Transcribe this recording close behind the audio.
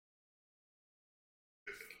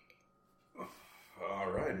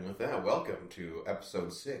Alright, and with that, welcome to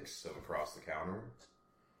episode 6 of Across the Counter,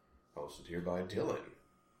 hosted here by Dylan.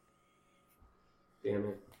 Damn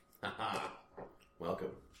it. Haha. Welcome.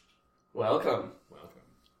 Welcome.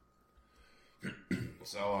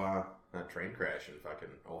 So, that train crash in fucking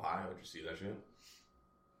Ohio, did you see that shit?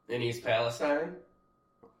 In East Palestine?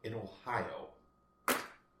 In Ohio.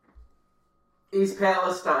 East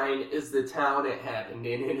Palestine is the town it happened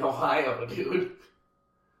in Ohio, dude.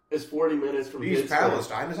 It's 40 minutes from East Pittsburgh.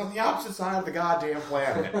 Palestine is on the opposite side of the goddamn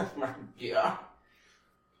planet. Yeah.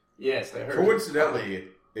 Yes, I heard. Coincidentally,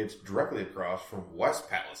 it's directly across from West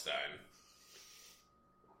Palestine.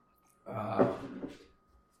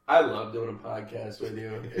 I love doing a podcast with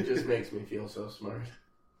you. It just makes me feel so smart.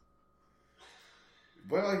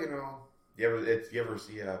 Well, you know, you ever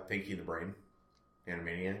see Pinky and the Brain?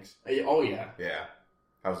 Animaniacs? Oh, yeah. Yeah.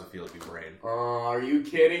 How does it feel to be Brain? Are you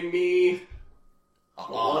kidding me? I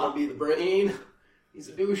want to be the Brain. He's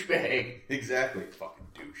a douchebag. Exactly. Fucking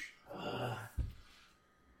douche.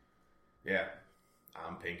 Yeah.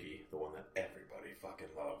 I'm Pinky, the one that everybody fucking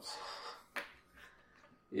loves.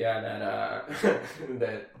 Yeah,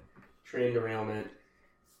 that train derailment.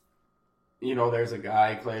 You know, there's a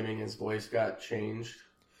guy claiming his voice got changed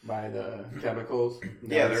by the chemicals.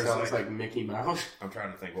 Yeah, it there's sounds like Mickey Mouse. I'm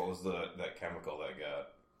trying to think, what was that chemical that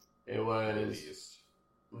got It was released?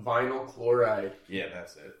 vinyl chloride. Yeah,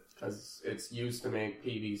 that's it. Because it's used to make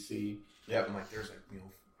PVC. Yeah, and like there's like, you know,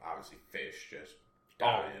 obviously fish just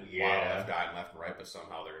dying, wildlife dying left and right, but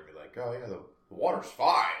somehow they're gonna be like, oh yeah, the water's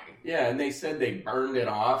fine. Yeah, and they said they burned it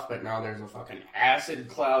off, but now there's a fucking acid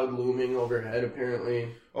cloud looming overhead,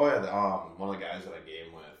 apparently. Oh yeah, one of the guys that I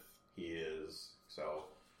game with, so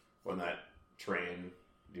when that train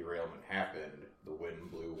derailment happened, the wind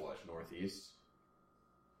blew northeast?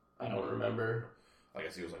 I don't remember. I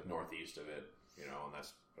guess he was like northeast of it, you know, and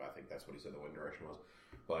I think that's what he said the wind direction was.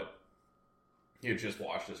 But he had just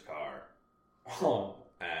washed his car. Oh.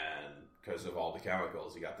 And because of all the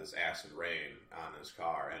chemicals, he got this acid rain on his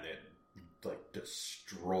car, and it like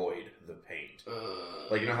destroyed the paint.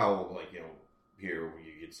 Like, you know how, like, you know, here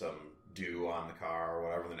you get some dew on the car or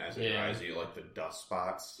whatever, then as it dries, you get like the dust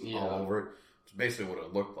spots all over it. It's basically what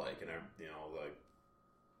it looked like, and you know, like,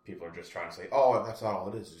 people are just trying to say, oh, that's all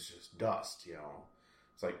it is. It's just dust, you know.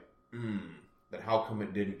 It's like, then how come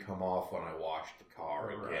it didn't come off when I washed the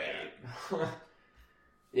car again?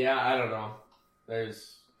 Yeah, I don't know.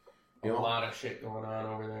 There's a You know, lot of shit going on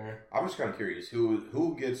over there. I'm just kind of curious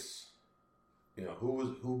who gets, you know,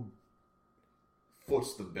 who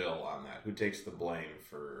foots the bill on that? Who takes the blame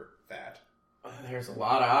for that? There's a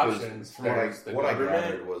lot of options. What I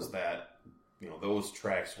gathered was that, you know, those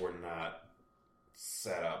tracks were not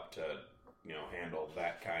set up to, you know, handle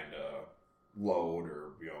that kind of load or,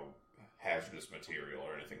 you know, hazardous material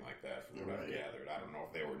or anything like that. From what I've gathered, I don't know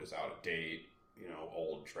if they were just out of date, you know,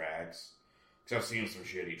 old tracks. Because I've seen some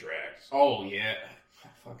shitty tracks. Oh, yeah.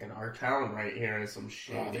 Fucking our town right here has some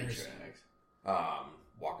shitty tracks.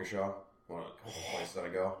 Waukesha, one of the places that I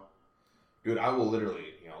go. Dude, I will literally,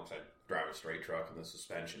 you know, because I drive a straight truck and the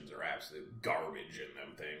suspensions are absolute garbage in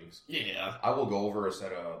them things. Yeah. I will go over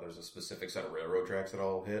there's a specific set of railroad tracks that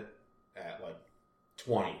I'll hit at like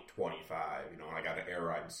 20, 25, you know, and I got an air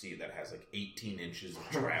ride seat that has like 18 inches of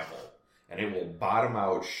travel. And it will bottom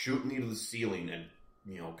out, shoot me to the ceiling, and,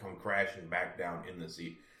 you know, come crashing back down in the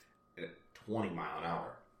seat at 20 mile an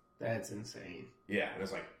hour. That's insane. Yeah, and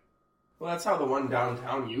it's like... Well, that's how the one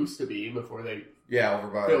downtown used to be before they over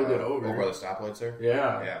by filled it over. Over by the stoplights there?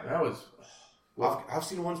 Yeah. That was... I've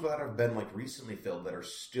seen ones that have been, like, recently filled that are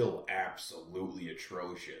still absolutely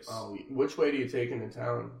atrocious. Oh, which way do you take into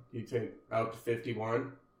town? Do you take out to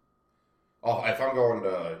 51? Oh, if I'm going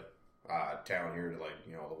to town here to, like,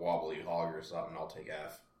 you know, the Wobbly Hog or something, I'll take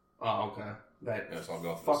F. Oh, okay. That so I'll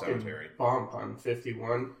go through the cemetery. Bump on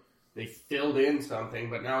 51. They filled in something,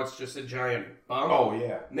 but now it's just a giant bump. Oh,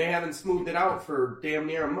 yeah. And they haven't smoothed it out for damn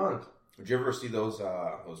near a month. Did you ever see those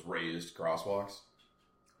raised crosswalks?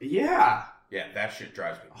 Yeah. Yeah, that shit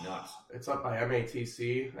drives me nuts. It's up by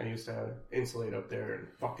MATC. I used to insulate up there and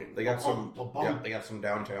fucking... They got some... Yeah, they got some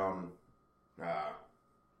downtown...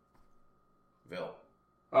 Ville.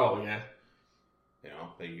 Oh, yeah. You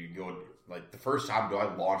know, you go... Like, the first time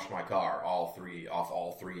I launched my car, all three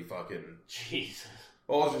fucking... Jesus.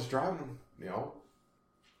 Well, I was just driving, you know,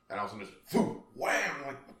 and I was just, wham! I'm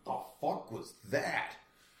like, what the fuck was that?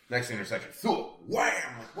 Next intersection, wham!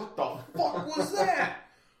 Like, what the fuck was that?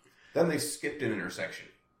 Then they skipped an intersection.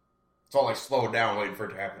 So I like slowed down, waiting for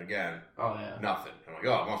it to happen again. Oh, yeah. Nothing. I'm like,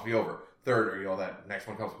 oh, it must be over. Third, or, you know, that next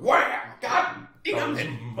one comes, wham! God damn it!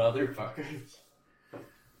 Motherfuckers.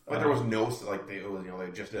 But there was no, like, they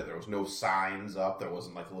just did. There was no signs up. There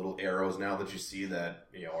wasn't, like, little arrows now that you see that,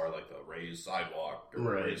 are like the raised sidewalk or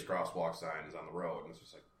raised crosswalk signs on the road. And it's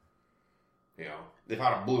just like, they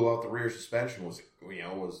thought it blew out the rear suspension. Was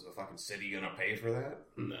the fucking city going to pay for that?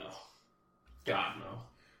 No. God, no.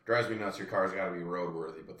 Drives me nuts. Your car's got to be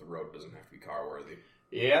roadworthy, but the road doesn't have to be car worthy.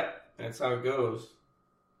 Yep, that's how it goes.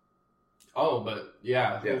 Oh, but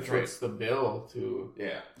who foots the bill to?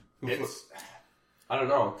 Yeah, I don't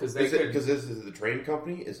know because is it the train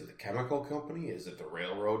company? Is it the chemical company? Is it the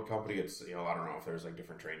railroad company? It's I don't know if there's like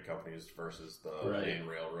different train companies versus the main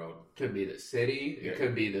railroad. Could be the city. It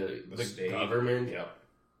could be the state. Government. Yep.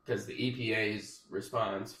 Because the EPA's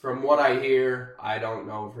response, from what I hear, I don't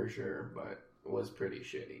know for sure, but it was pretty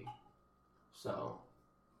shitty. So,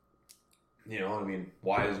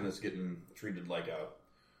 why isn't this getting treated like a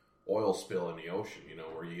oil spill in the ocean?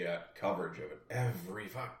 Where you got coverage of it every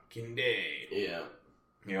fucking day. Yeah.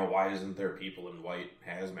 Why isn't there people in white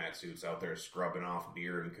hazmat suits out there scrubbing off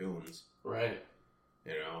deer and coons? Right.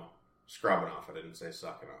 Scrubbing off. I didn't say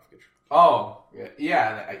sucking off. Oh,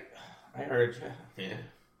 yeah. I heard you. Yeah.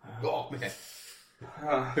 Oh, man.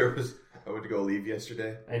 I went to go leave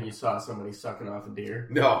yesterday. And you saw somebody sucking off a deer?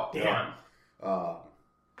 No. Damn. I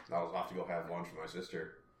was off to go have lunch with my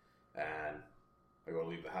sister. And I go to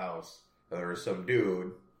leave the house. And there was some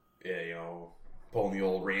dude, pulling the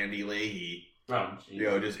old Randy Leahy. Oh, geez.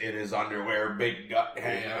 Just in his underwear, big gut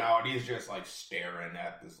hanging out. He's just like staring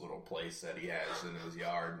at this little place that he has in his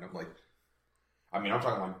yard. And I'm like, I'm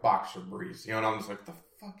talking like boxer briefs. And I'm just like, the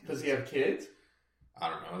fuck is Does he have kids? I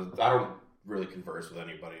don't know. I don't really converse with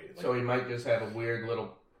anybody. So he might just have a weird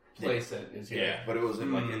little place that is here. Yeah, but it was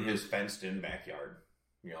in his fenced-in backyard.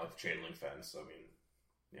 Like the chain link fence.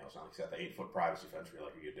 It's not like he's got the 8-foot privacy fence where you're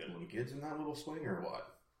like, are you diddling kids in that little swing or what?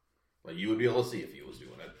 Like, you would be able to see if he was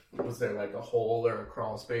doing it. Was there like a hole or a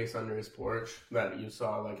crawl space under his porch that you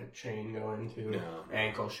saw like a chain go into? No.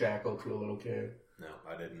 Ankle shackled to a little kid? No,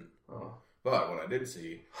 I didn't. Oh. But what I did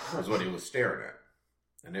see was what he was staring at.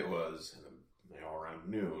 And it was, around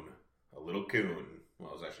noon, a little coon.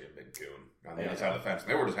 Well, it was actually a big coon on the other side of the fence.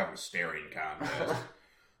 They were just having a staring contest.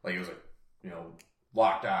 Like, he was like,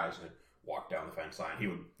 locked eyes and walk down the fence line. He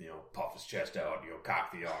would, puff his chest out,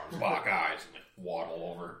 cock the arms, lock eyes, and like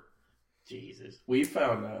waddle over. Jesus. We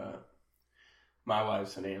found, my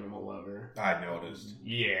wife's an animal lover. I noticed.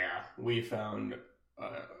 Yeah. We found,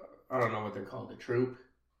 I don't know what they're called, a troop?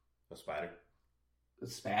 A spider? A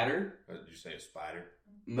spatter? Did you say a spider?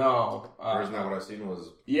 No. Or isn't that what I seen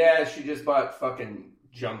was... Yeah, she just bought fucking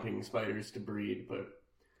jumping spiders to breed, but...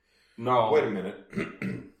 No. Wait a minute.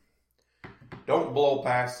 Don't blow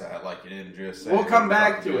past that like you didn't just say. We'll come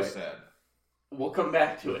back to it. Said. We'll come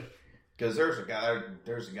back to it. Because there's a goddamn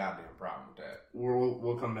problem with that.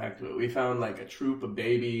 We'll come back to it. We found like a troop of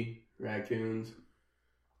baby raccoons,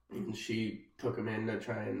 and she took them in to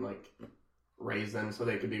try and like raise them so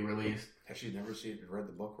they could be released. Has she never read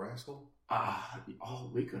the book Rascal?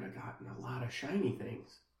 We could have gotten a lot of shiny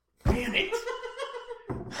things. Damn it!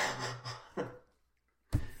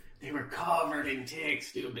 They were covered in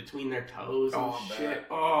ticks, dude, between their toes and shit.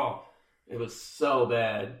 Oh, it was so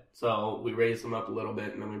bad. So we raised them up a little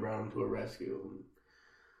bit, and then we brought them to a rescue.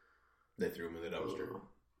 They threw them in the dumpster.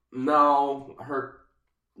 No, her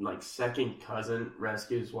second cousin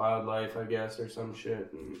rescues wildlife, I guess, or some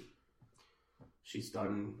shit, and she's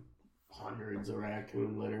done hundreds of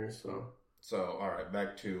raccoon litters. So all right,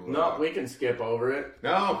 back to no, we can skip over it.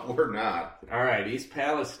 No, we're not. All right, East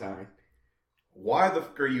Palestine. Why the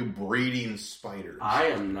fuck are you breeding spiders? I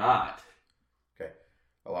am not. Okay.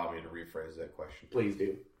 Allow me to rephrase that question. Please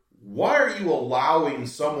do. Why are you allowing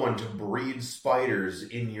someone to breed spiders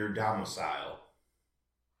in your domicile?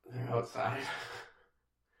 They're outside.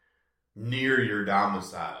 Near your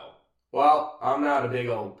domicile. Well, I'm not a big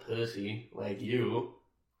old pussy like you.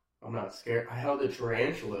 I'm not scared. I held a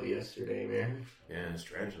tarantula yesterday, man. Yes,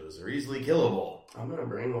 tarantulas are easily killable. I'm going to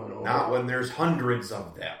bring one over. Not when there's hundreds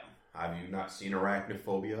of them. Have you not seen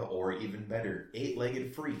Arachnophobia, or even better,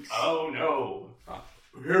 8-legged freaks? Oh, no.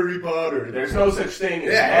 Harry Potter. There's no such thing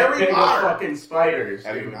as Harry Potter. Fucking spiders.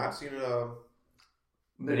 Have you not seen a...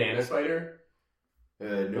 Banana spider?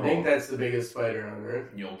 No. I think that's the biggest spider on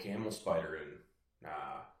Earth. Camel spider in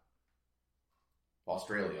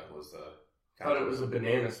Australia was the... I thought it was a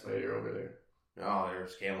banana spider over there. No,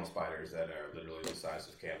 there's camel spiders that are literally the size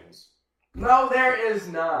of camels. No, there is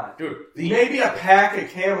not. Dude, maybe a pack of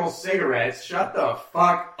Camel cigarettes. Shut the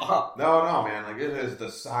fuck up. No, man. Like, it is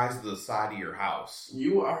the size of the side of your house.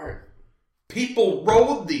 You are... People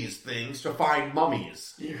rode these things to find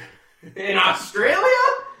mummies. In Australia?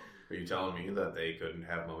 Are you telling me that they couldn't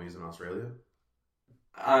have mummies in Australia?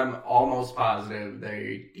 I'm almost positive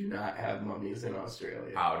they do not have mummies in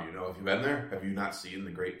Australia. How do you know? Have you been there? Have you not seen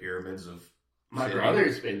the Great Pyramids of My Sydney?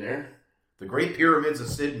 brother's been there. The Great Pyramids of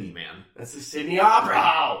Sydney, man. That's the Sydney Opera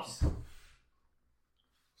House.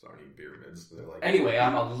 Sorry, pyramids. They're like... Anyway,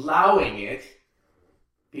 I'm allowing it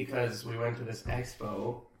because we went to this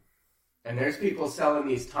expo and there's people selling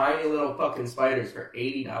these tiny little fucking spiders for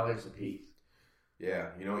 $80 a piece. Yeah,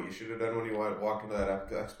 you know what you should have done when you walk into that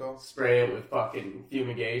expo? Spray it with fucking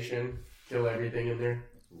fumigation, kill everything in there.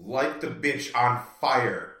 Light the bitch on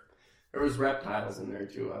fire. There was reptiles in there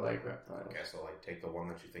too. I like reptiles. I guess I'll take the one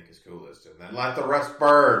that you think is coolest and then let the rest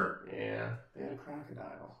burn. Yeah, they had a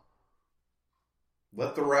crocodile.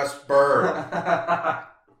 Let the rest burn.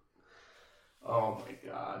 Oh my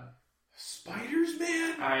god. Spiders,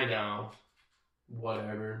 man? I know.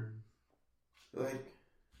 Whatever. Like,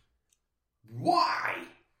 why?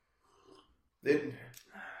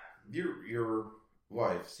 Your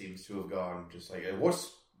wife seems to have gone just like,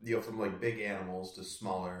 what's, from like big animals to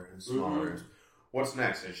smaller and smaller. Mm-hmm. What's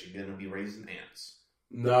next? Is she going to be raising ants?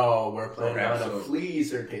 No, we're planning on a flea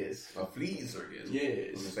circus. A flea circus? Yes.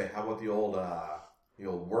 I was going to say, how about the old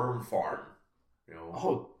worm farm? You know?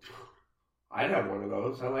 Oh, I'd have one of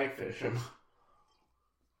those. I like fishing.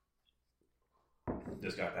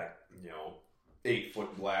 Just got that,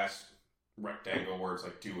 8-foot glass rectangle where it's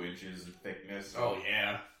like 2 inches in thickness. Oh,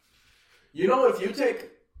 yeah. If you take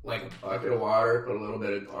like a bucket of water, put a little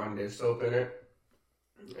bit of Dawn dish soap in it,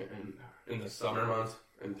 and in the summer months,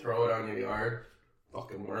 and throw it on your yard,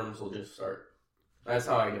 fucking worms will just start. That's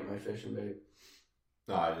how I get my fishing bait.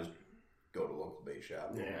 No, I just go to a local bait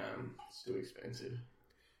shop. Yeah, it's too expensive.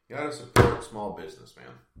 You gotta support small business,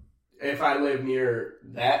 man. If I lived near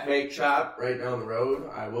that bait shop right down the road,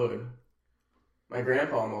 I would. My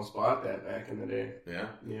grandpa almost bought that back in the day. Yeah?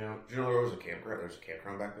 Yeah. Did you know there was a campground? There's a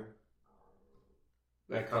campground back there?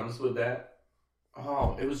 That comes with that?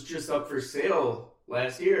 Oh, it was just up for sale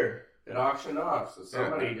last year. It auctioned off, so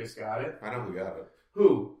somebody just got it. I know who got it.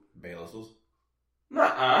 Who? Bayless's.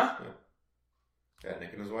 Nuh-uh. Yeah,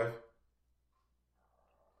 Nick and his wife.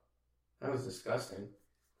 That was disgusting.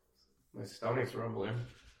 My stomach's rumbling.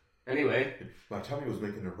 Anyway. My tummy was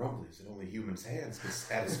making the rumblies that only humans' hands can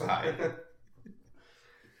satisfy.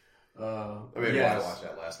 I made me want to watch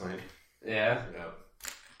that last night. Yeah? Yeah.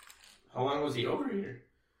 How long was he over here?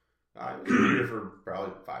 I was here for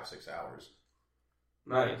probably 5-6 hours.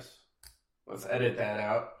 Nice. Let's edit that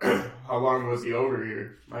out. How long was he over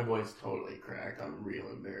here? My voice totally cracked. I'm real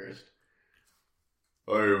embarrassed.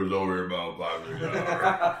 I was over here about 5-6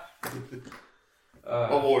 hours.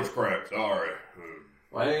 My voice cracked. Sorry.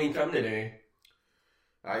 Why didn't he come today?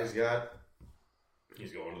 He's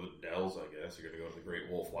going to the Dells, I guess. They're going to go to the Great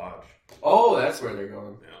Wolf Lodge. Oh, that's where they're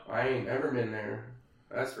going. Yeah. I ain't ever been there.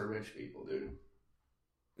 That's for rich people, dude.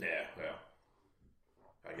 Yeah, well.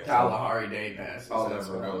 I guess Kalahari Day passes. I'll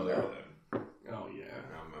never go there then. Oh, yeah.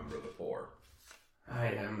 I'm a member of the poor. I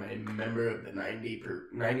am a member of the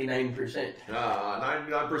 99%.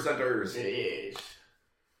 99%ers. Yes.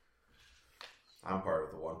 I'm part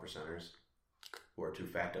of the 1%ers who are too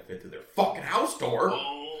fat to fit through their fucking house door.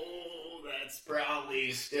 Oh, that's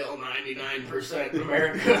probably still 99% in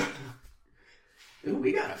America. Dude,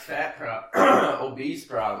 we got a fat obese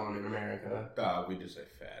problem in America. We just say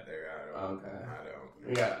fat there. I don't.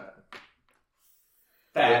 We got a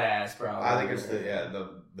fat ass problem. I think it's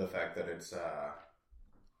the fact that it's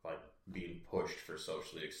like being pushed for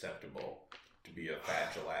socially acceptable to be a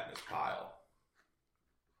fat gelatinous pile.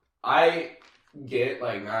 I get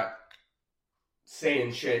like not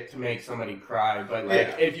saying shit to make somebody cry, but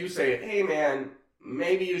like if you say, "Hey man,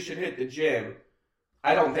 maybe you should hit the gym,"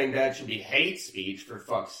 I don't think that should be hate speech, for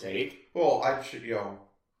fuck's sake. Well, I should,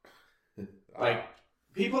 like,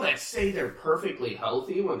 people that say they're perfectly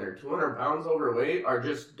healthy when they're 200 pounds overweight are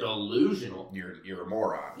just delusional. You're a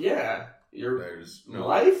moron. Yeah.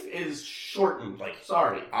 Life is shortened. Like,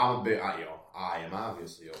 sorry. I am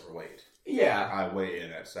obviously overweight. Yeah. I weigh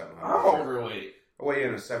in at 700. I'm overweight. I weigh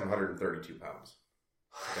in at 732 pounds.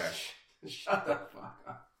 Okay. Shut the fuck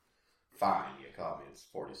up. Fine, you call me. It's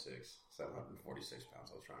 746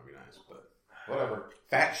 pounds. I was trying to be nice, but whatever.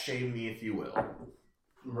 Fat shame me if you will.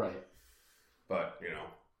 Right. But,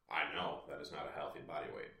 I know that is not a healthy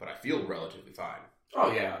body weight, but I feel relatively fine.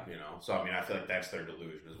 Oh, yeah. So, I feel like that's their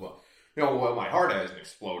delusion as well. Well, my heart hasn't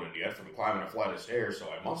exploded yet from climbing a flight of stairs, so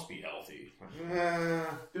I must be healthy.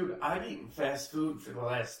 Dude, I've eaten fast food for the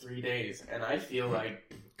last 3 days, and I feel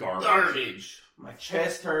like garbage. My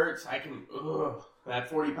chest hurts. That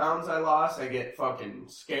 40 pounds I lost, I get fucking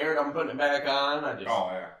scared. I'm putting it back on. Oh,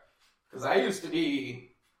 yeah. Because I used to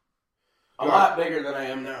be a lot bigger than I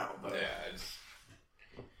am now. But yeah, it's...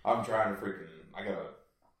 I'm trying to I gotta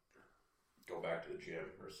go back to the gym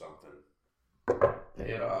or something.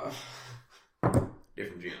 Pay it off.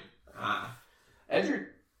 Different gym. Edgerton.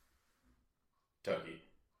 Tucky.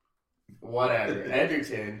 Whatever.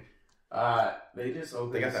 Edgerton. They just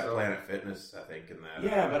opened. They got that Planet Fitness, I think, in that.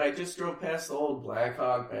 Yeah, but I just drove past the old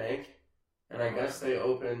Blackhawk Bank, and I guess they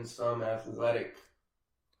opened some athletic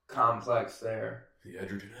complex there. The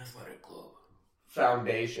Edgerton Athletic Club.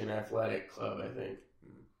 Foundation Athletic Club, I think.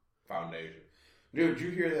 Foundation. Dude, did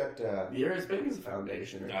you hear that? You're as big as a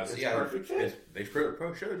foundation. It's perfect fit. They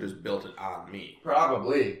probably should have just built it on me.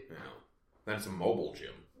 Probably. You know, that's a mobile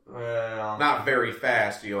gym. Well, not very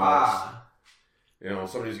fast. You know,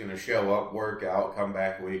 somebody's going to show up, work out, come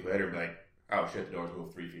back a week later, and be like, "Oh shit, the door's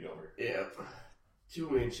moved 3 feet over." Yep,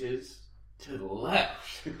 2 inches to the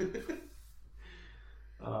left.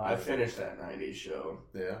 I finished that '90s show.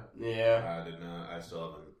 Yeah. Yeah. I did not. I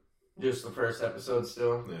still haven't. Just the first episode,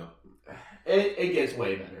 still. Yeah. It gets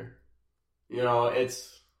way better. You know,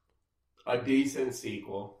 it's a decent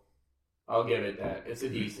sequel. I'll give it that. It's a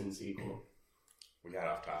decent sequel. We got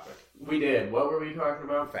off topic. We did. What were we talking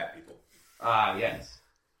about? Fat people. Yes.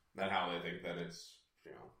 Not how they think that it's,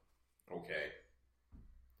 you know, okay.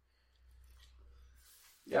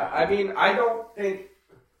 Yeah, I mean, I don't think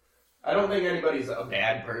anybody's a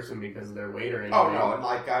bad person because of their weight or anything. Oh no, and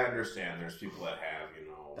like I understand, there's people that have, you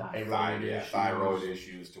know, thyroid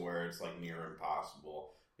issues to where it's like near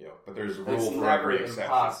impossible. You know, but there's a rule for every exception.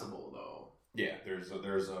 Impossible though. Yeah, there's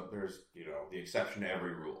you know, the exception to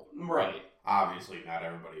every rule. Right. Obviously, not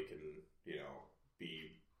everybody can, you know,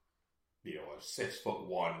 be, you know, a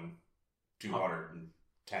 6'1",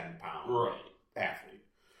 210-pound athlete.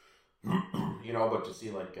 You know, but to see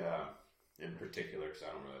like in particular, because I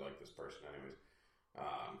don't really like this person, anyways.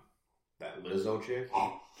 That Lizzo chick.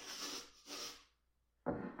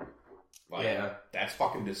 Like, yeah, that's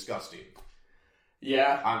fucking disgusting.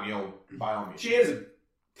 Yeah, you know, by all means, she is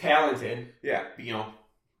talented. Yeah, but, you know,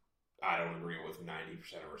 I don't agree with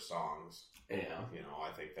 90% of her songs. Yeah, you know,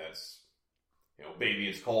 I think that's, you know, baby,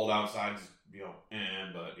 it's cold outside, you know,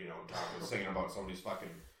 but you know, singing about somebody's fucking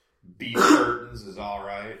beef curtains is all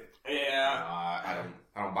right. Yeah,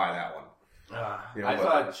 I don't buy that one. You know, I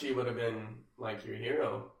thought she would have been like your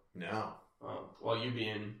hero. No. Well, you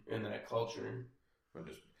being in that culture.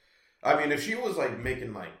 I mean, if she was like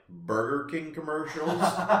making like Burger King commercials,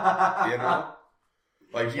 you know,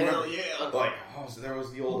 like you know, like so there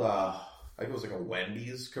was the old, I think it was like a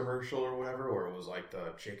Wendy's commercial or whatever, where it was like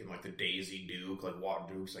the chicken, like the Daisy Duke, like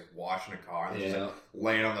Duke's like washing a car, and she's like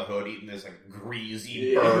laying on the hood eating this like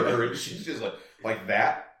greasy burger, and she's just like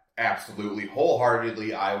that. Absolutely,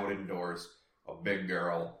 wholeheartedly, I would endorse a big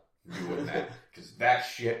girl doing that because that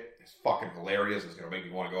shit is fucking hilarious. It's gonna make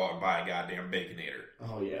me want to go out and buy a goddamn Baconator.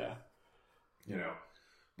 Oh yeah. You know,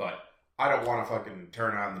 but I don't want to fucking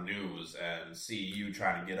turn on the news and see you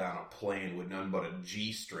trying to get on a plane with none but a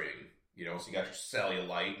G-string. You know, so you got your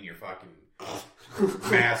cellulite and your fucking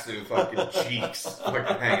massive fucking cheeks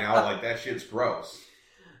fucking hanging out like that. Shit's gross.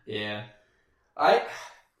 Yeah.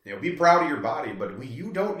 You know, be proud of your body, but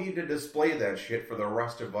you don't need to display that shit for the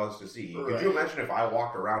rest of us to see. Right. Could you imagine if I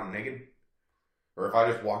walked around naked? Or if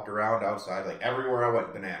I just walked around outside, like everywhere I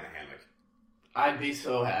went, banana hammock? I'd be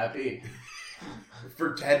so happy.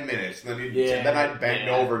 For 10 minutes. And then I'd bend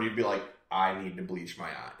over and you'd be like, I need to bleach my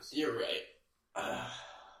eyes. You're right.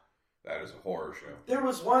 That is a horror show. There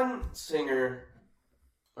was one singer,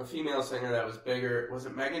 a female singer that was bigger. Was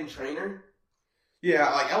it Meghan Trainor?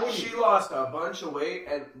 Yeah, like she lost a bunch of weight,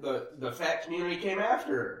 and the fat community came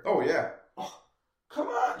after her. Oh yeah. Oh, come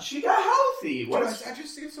on, she got healthy. What? I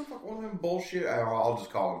just see some one of them bullshit. I'll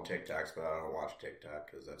just call them TikToks, but I don't watch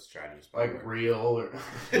TikTok because that's Chinese. Like Reel or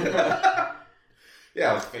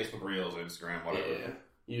yeah, like Facebook Reels, Instagram, whatever.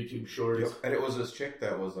 Yeah, YouTube Shorts. Yep. And it was this chick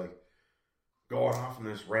that was like going off on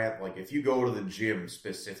this rant, like if you go to the gym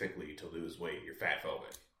specifically to lose weight, you're fat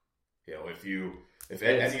phobic. You know, if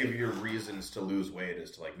any of your reasons to lose weight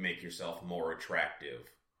is to like make yourself more attractive,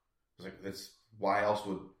 it's like that's why else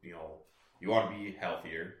would you want to be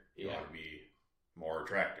healthier, you want to be more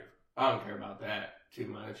attractive. I don't care about that too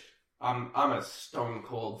much. I'm a stone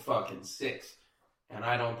cold fucking 6, and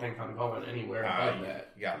I don't think I'm going anywhere above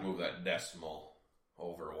that. You gotta move that decimal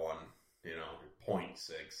over 1,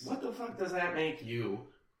 0.6. What the fuck does that make you?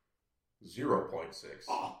 0.6.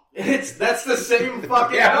 Oh, that's the same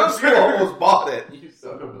fucking number. You almost bought it. You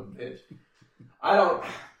son of a bitch.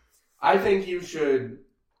 I think you should.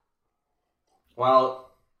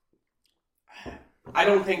 Well, I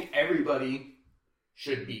don't think everybody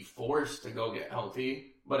should be forced to go get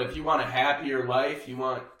healthy. But if you want a happier life, you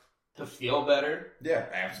want to feel better, yeah,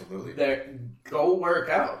 absolutely. Go work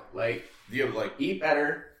out. Eat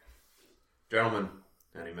better. Gentlemen,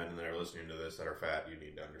 any men that are listening to this that are fat, you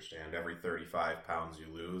need to understand every 35 pounds you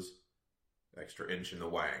lose, extra inch in the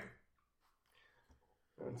wang.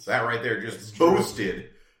 That right there just boosted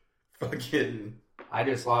fucking... I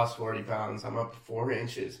just lost 40 pounds. I'm up to 4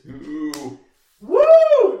 inches. Ooh.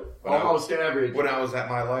 Woo! Almost average. When I was at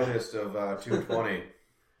my lightest of 220,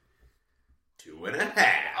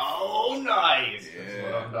 2.5. Oh, nice. Yeah. That's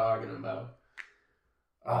what I'm talking about.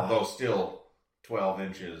 Although still 12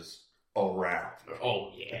 inches around.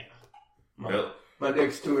 Oh, yeah. My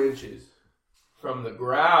dick's 2 inches from the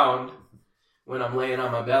ground when I'm laying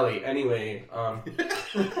on my belly. Anyway,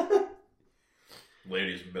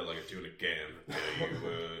 Ladies built like a tuna can. Yeah, you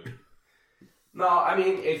would. No, I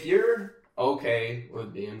mean, if you're okay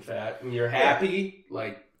with being fat and you're happy,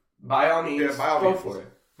 by all means, go for it.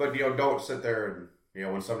 But, don't sit there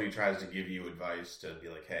and, when somebody tries to give you advice to be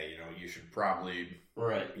like, hey, you should probably,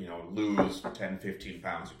 lose 10, 15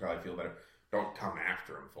 pounds. You probably feel better. Don't come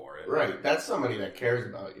after them for it. Right. That's somebody that cares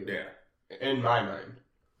about you. Yeah. In my mind.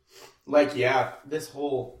 This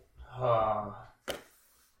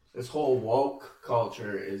whole woke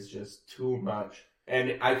culture is just too much.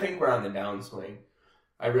 And I think we're on the downswing.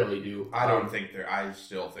 I really do. I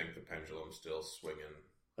still think the pendulum's still swinging.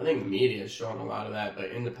 I think media is showing a lot of that,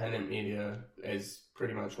 but independent media is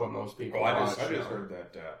pretty much what most people watch. I just heard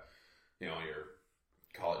that,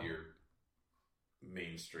 call it your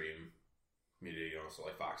mainstream media, so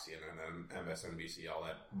like Fox, CNN, MSNBC, all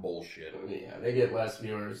that bullshit. Yeah, they get less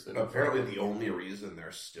viewers than... Apparently the only reason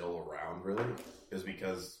they're still around, really, is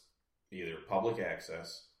because either public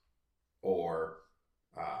access or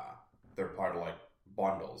they're part of,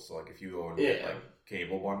 bundles. So, if you go and get,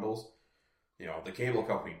 cable bundles, the cable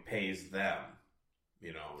company pays them,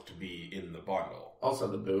 to be in the bundle. Also,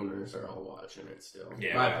 the boomers are all watching it still.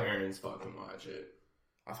 Yeah. My parents fucking watch it.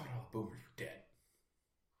 I thought all the boomers were dead.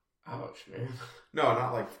 Ouch, man. No,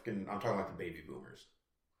 not I'm talking like the baby boomers.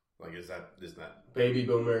 Is that... Baby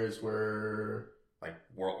boomers were...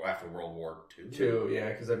 after World War II? Two, yeah,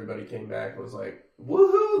 because everybody came back and was like,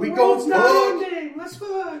 woohoo, we go not ending, let's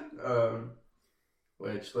fuck.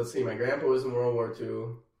 Which, let's see, my grandpa was in World War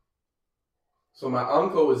II. So my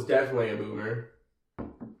uncle was definitely a boomer.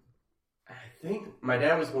 I think my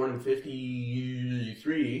dad was born in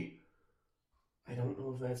 1953. I don't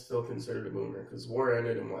know if that's still considered a boomer, because war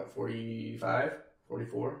ended in, 45?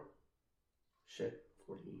 44? Shit,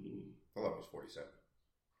 40... I thought it was 47.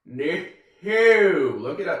 No!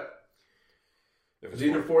 Look it up. It was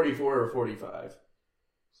either 44 or 45.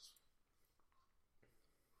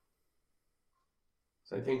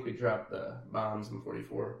 So I think we dropped the bombs in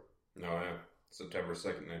 44. No, yeah. September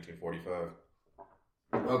 2nd, 1945.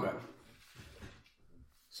 Okay.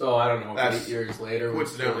 So I don't know, that's 8 years later.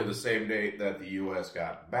 Coincidentally the same date that the U.S.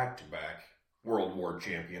 got back-to-back World War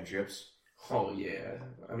championships. Oh, yeah.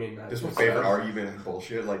 I mean, this is my favorite argument and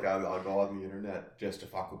bullshit. I'll go on the internet just to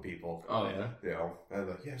fuck with people. Oh, yeah?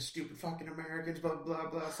 And stupid fucking Americans, blah, blah,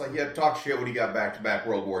 blah. It's talk shit when you got back-to-back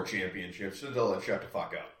World War championships. So they'll shut the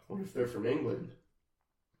fuck up. What if they're from England?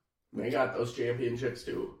 They got those championships,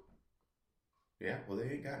 too. Yeah, well, they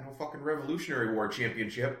ain't got no fucking Revolutionary War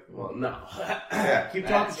championship. Well, no. Yeah, keep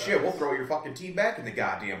talking shit. We'll throw your fucking team back in the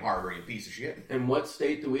goddamn harbor, you piece of shit. And what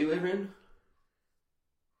state do we live in?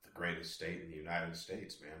 The greatest state in the United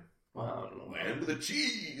States, man. Well, I don't know. Land of the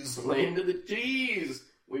cheese. Land of the cheese.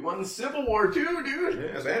 We won the Civil War, too,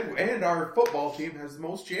 dude. Yes, and our football team has the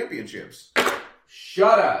most championships.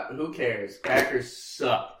 Shut up. Who cares? Packers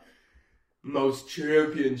suck. Most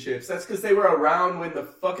championships. That's because they were around when the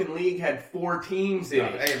fucking league had 4 teams in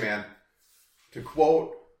it. Hey, man. To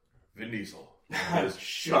quote Vin Diesel,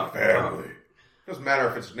 shut family. Doesn't matter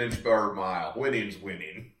if it's an inch or a mile. Winning's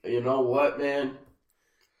winning. You know what, man?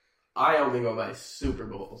 I only go by Super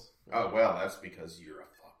Bowls. Oh, well, that's because you're a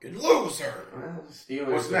fucking loser.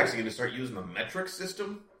 What's next? Are you going to start using the metric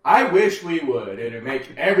system? I wish we would. It'd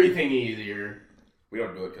make everything easier. We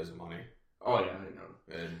don't do it because of money. Oh, yeah, I know.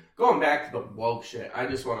 And going back to the woke shit, I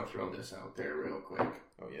just want to throw this out there real quick.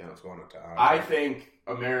 Oh, yeah, let's go on to time. I think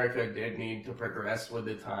America did need to progress with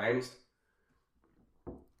the times,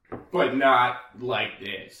 but not like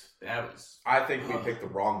this. I think we picked the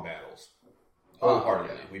wrong battles.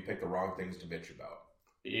 Wholeheartedly. Yeah. We picked the wrong things to bitch about.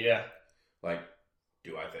 Yeah. I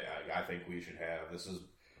think we should have... This is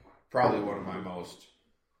probably one of my most...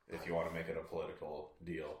 If you want to make it a political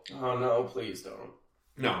deal. Oh, no, please don't.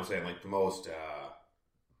 No, I'm saying the most...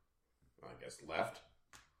 I guess left.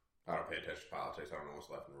 I don't pay attention to politics. I don't know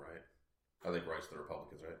what's left and right. I think right's the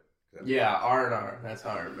Republicans, right? Yeah, R&R. That's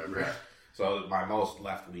how I remember it. So my most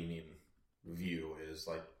left-leaning view is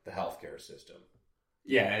like the healthcare system.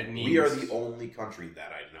 Yeah, it needs... We are the only country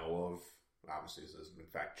that I know of. Obviously, this hasn't been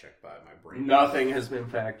fact-checked by my brain. Nothing has been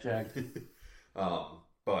fact-checked.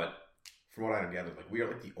 But from what I gathered, like, we are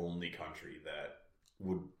like the only country that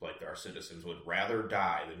would, like, our citizens would rather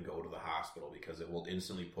die than go to the hospital because it will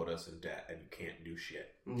instantly put us in debt and you can't do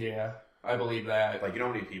shit. Yeah, I believe that. Like, you know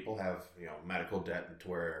how many people have, you know, medical debt to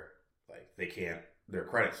where, like, they can't, their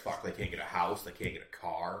credit's fucked. They can't get a house. They can't get a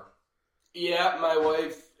car. Yeah, my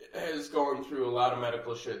wife is going through a lot of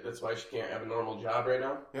medical shit. That's why she can't have a normal job right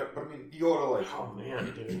now. Yeah, but I mean, you go to, like... Oh,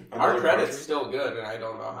 man, dude. Our credit's still good, and I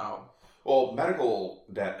don't know how. Well, medical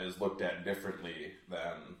debt is looked at differently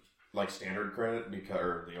than, like, standard credit, because,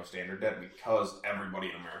 or, you know, standard debt, because everybody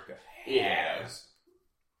in America has,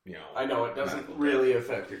 you know... I know, it doesn't really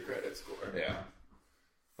affect your credit score. Yeah.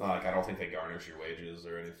 Like, I don't think they garnish your wages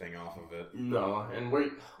or anything off of it. No, and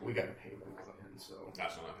we got a payment plan, so...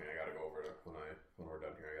 That's another thing I gotta go over to when we're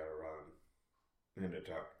done here. I gotta run into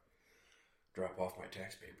town, drop off my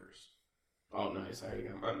tax papers. Oh, nice. I already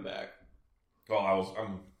got mine back. Well, I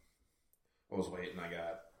was waiting. I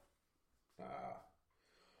got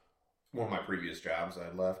one of my previous jobs I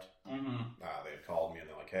had left. Mm-hmm. They had called me and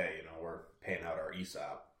they're like, "Hey, you know, we're paying out our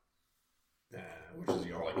ESOP, which is,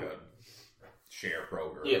 you know, like a share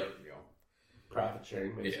program, yeah, you know, profit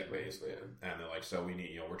sharing, basically. Yeah, basically. Yeah. And they're like, so we need,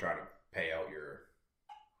 you know, we're trying to pay out your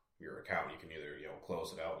account. You can either, you know,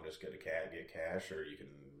 close it out and just get cash, or you can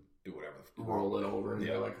do whatever. Roll it over and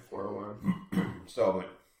get like a 401. So,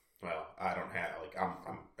 well, I don't have, like,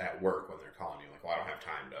 I'm at work when they're calling me. Like, well, I don't have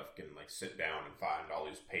time to fucking, like, sit down and find all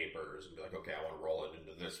these papers and be like, okay, I want to roll it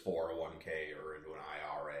into this 401k or into an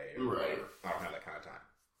IRA or whatever. I don't have that kind of time.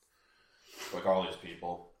 Like, all these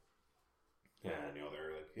people, and, you know,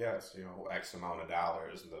 they're like, yes, you know, X amount of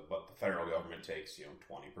dollars, but the federal government takes, you know,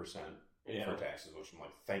 20% for taxes, which I'm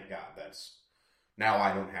like, thank God, that's, now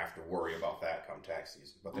I don't have to worry about that come tax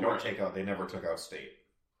season. But they don't take out, they never took out state.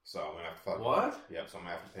 So I'm going to have to fucking... What? Yep, so I'm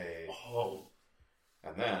going to have to pay... Oh.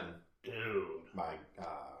 And then... Dude. My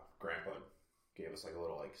grandpa gave us, like, a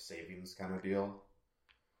little, like, savings kind of deal.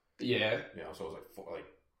 Yeah. You know, so it was, like,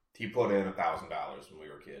 he put in $1,000 when we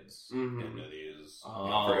were kids into these... You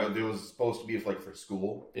know, it was supposed to be, like, for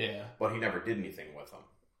school. Yeah. But he never did anything with them.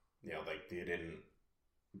 You know, like, they didn't...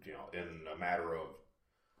 You know, in a matter of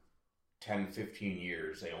 10, 15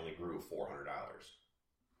 years, they only grew $400.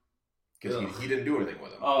 Because he didn't do anything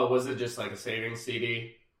with them. Oh, was it just like a savings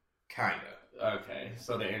CD? Kinda. Okay,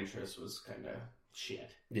 so the interest was kind of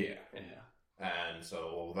shit. Yeah. Yeah. And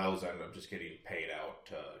so those ended up just getting paid out,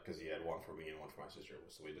 because he had one for me and one for my sister,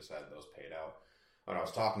 so we just had those paid out. When I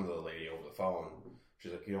was talking to the lady over the phone,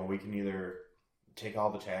 she's like, you know, we can either take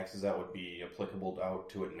all the taxes that would be applicable out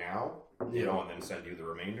to it now, you know, and then send you the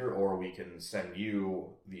remainder, or we can send you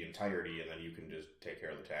the entirety and then you can just take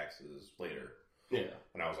care of the taxes later. Yeah.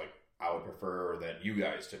 And I was like, I would prefer that you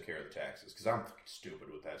guys took care of the taxes, because I'm fucking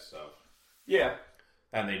stupid with that stuff. Yeah.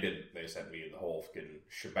 And they didn't. They sent me the whole fucking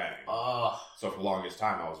shebang. So for the longest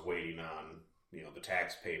time, I was waiting on, you know, the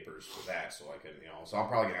tax papers for that, so I can, you know, so I'm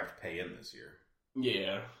probably going to have to pay in this year.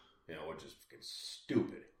 Yeah. You know, which is fucking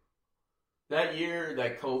stupid. That year,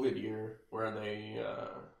 that COVID year, where they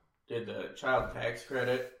did the child tax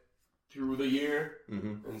credit through the year,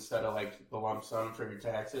 instead of, like, the lump sum for your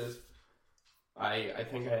taxes, I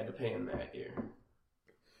think I had to pay in that year.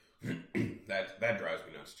 that drives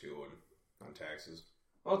me nuts, too, on taxes.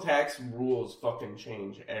 Well, tax rules fucking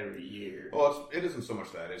change every year. Well, it isn't so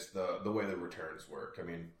much that. It's the way the returns work. I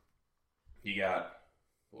mean, you got,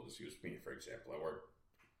 we'll just use me, for example. I work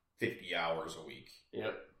 50 hours a week.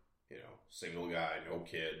 Yep. You know, single guy, no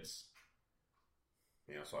kids.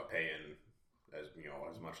 You know, so I pay in as, you know,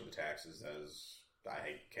 as much of the taxes as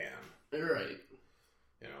I can. Right.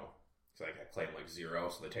 You know, so I claim like 0,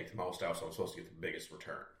 so they take the most out, so I'm supposed to get the biggest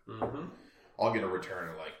return. Mm-hmm. I'll get a return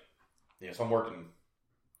of like, you know, so I'm working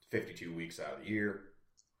 52 weeks out of the year,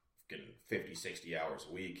 getting 50, 60 hours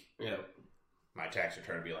a week. Yep. My tax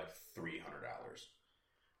return would be like $300.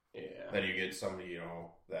 Yeah. Then you get somebody, you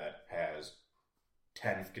know, that has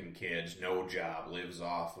 10 kids, no job, lives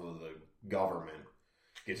off of the government,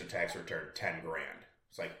 gets a tax return $10,000.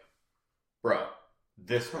 It's like, bro,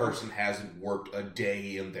 this person hasn't worked a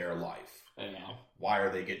day in their life. I know. Why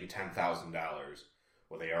are they getting $10,000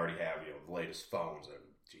 when they already have, you know, the latest phones? And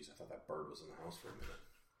jeez, I thought that bird was in the house for a minute.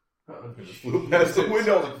 It just flew past the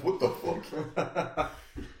window. I was like, what the fuck?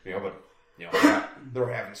 You know, but You know,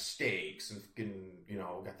 they're having steaks and you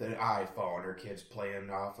know, got the iPhone. Her kids playing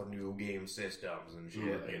off of new game systems and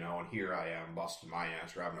shit. You know, and here I am busting my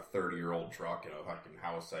ass driving a 30-year-old truck in a fucking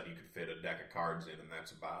house that you could fit a deck of cards in, and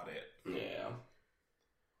that's about it. Yeah.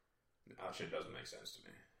 That shit doesn't make sense to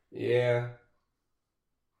me. Yeah.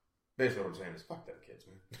 Basically, what I'm saying is, fuck them kids,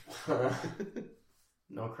 man.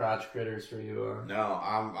 No crotch critters for you. No,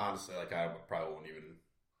 I'm honestly like I probably won't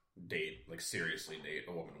even seriously date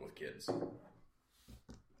a woman with kids.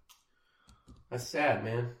 That's sad,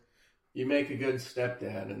 man. You make a good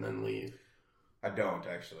stepdad and then leave. I don't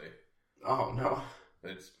actually. Oh no.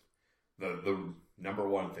 It's the number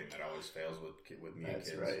one thing that always fails with me and kids.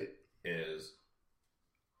 That's right. Is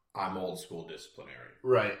I'm old school disciplinary.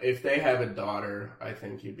 Right. If they have a daughter, I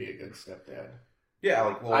think you'd be a good stepdad. Yeah,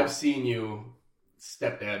 like well, I've seen you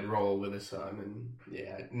stepdad role with a son, and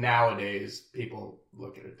yeah, nowadays people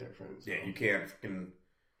look at it different. So. Yeah, you can't fucking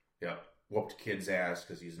whooped kid's ass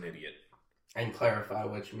because he's an idiot. And clarify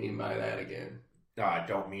what you mean by that again. No, I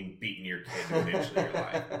don't mean beating your kid eventually in your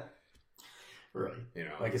life. Right. You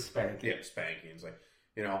know, like a spanking. Yeah, spankings. Like,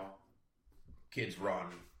 you know, kids run.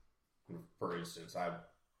 For instance,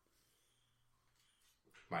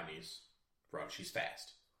 my niece runs. She's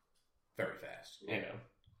fast, very fast. Yeah,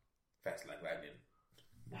 fast like lightning.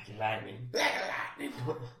 Like lightning.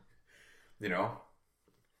 You know,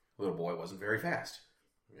 little boy wasn't very fast.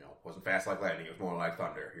 You know, wasn't fast like lightning. It was more like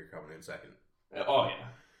thunder. You're coming in second. Oh yeah.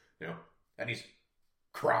 You know, and he's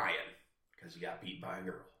crying because he got beat by a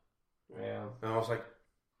girl. Yeah. And I was like,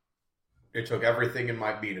 it took everything in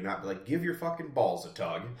my beat to not be like, give your fucking balls a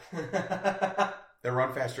tug. Then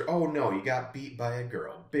run faster. Oh no, you got beat by a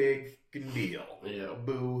girl. Big fucking deal. Yeah.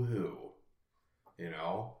 Boo hoo. You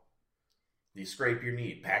know? You scrape your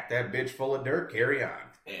knee. Pack that bitch full of dirt. Carry on.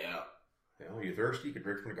 Yeah. You know, you're thirsty, you can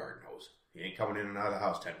drink from the garden hose. You ain't coming in and out of the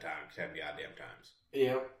house 10 goddamn times.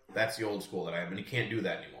 Yeah. That's the old school that I am, and you can't do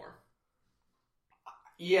that anymore.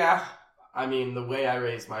 Yeah. I mean, the way I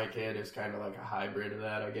raise my kid is kind of like a hybrid of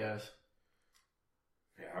that, I guess.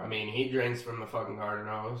 Yeah. I mean, he drinks from the fucking garden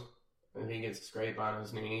hose. If he gets a scrape on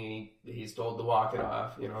his knee, he's told to walk it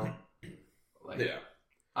off, you know? Like, yeah.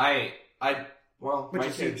 Well, but my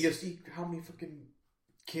you kids... you see how many fucking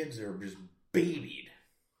kids are just babied.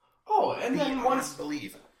 Oh, and then once...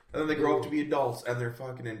 Believe. And then they grow up to be adults, and they're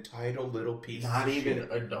fucking entitled little pieces Not of even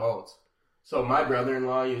shit. Adults. So my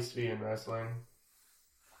brother-in-law used to be in wrestling.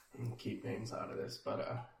 I'll keep names out of this,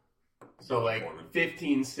 but so like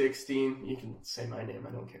 15, 16, you can say my name,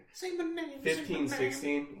 I don't care. Say my name. 15,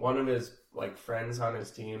 16, one of his like friends on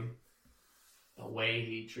his team, the way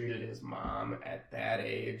he treated his mom at that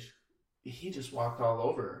age, he just walked all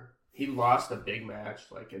over her. He lost a big match,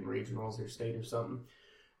 like in regionals or state or something.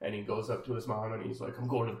 And he goes up to his mom and he's like, I'm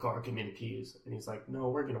going to the car, give me the keys. And he's like, no,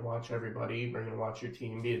 we're going to watch everybody. We're going to watch your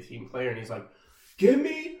team, be a team player. And he's like, give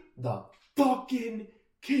me the fucking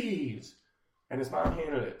keys. And his mom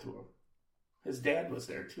handed it to him. His dad was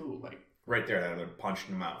there too. Like Right there, that would have punched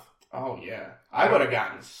in the mouth. Oh, yeah. I would have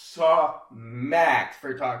gotten smacked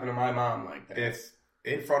for talking to my mom like that. If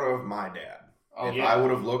in front of my dad, if I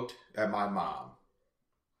would have looked at my mom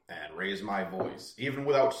and raised my voice, even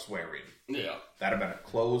without swearing, that'd have been a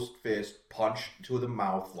closed fist punch to the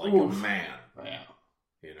mouth like a man. Yeah.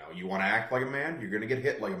 You know, you want to act like a man, you're going to get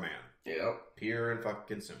hit like a man. Yep. Pure and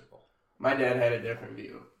fucking simple. My dad had a different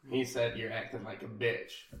view. He said, you're acting like a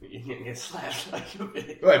bitch. You can get slapped like a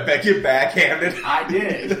bitch. I bet you backhanded. I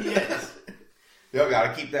did, yes. You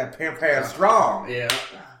gotta keep that pant strong. Yeah.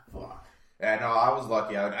 Fuck. And no, I was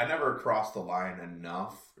lucky. I never crossed the line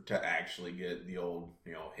enough to actually get the old,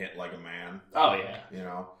 hit like a man. Oh, yeah. You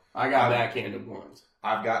know? I got backhanded once.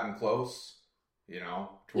 I've gotten close, to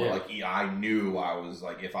where, I knew I was,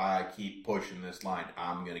 if I keep pushing this line,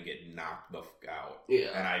 I'm going to get knocked the fuck out. Yeah.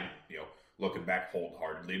 And I, looking back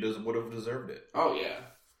wholeheartedly, would have deserved it. Oh, yeah.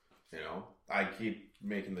 I keep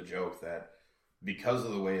making the joke that because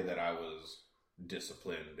of the way that I was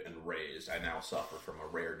disciplined and raised, I now suffer from a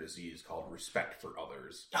rare disease called respect for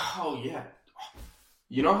others. Oh, yeah.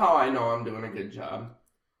 You know how I know I'm doing a good job?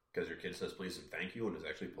 Because your kid says please and thank you and is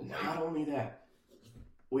actually polite. Not only that.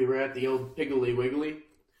 We were at the old Piggly Wiggly,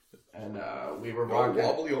 and we were walking.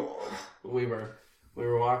 We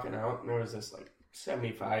were walking out, and there was this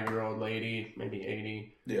 75-year-old lady, maybe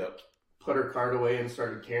 80. Yeah. Put her cart away and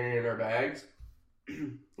started carrying her bags,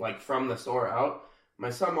 from the store out. My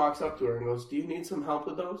son walks up to her and goes, "Do you need some help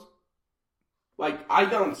with those?" I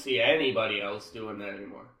don't see anybody else doing that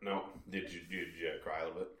anymore. No. Did you cry a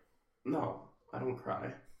little bit? No, I don't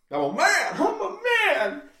cry. I'm a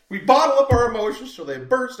man! We bottle up our emotions so they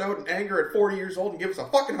burst out in anger at 40 years old and give us a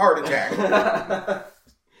fucking heart attack.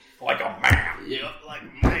 Like a man. Yep, like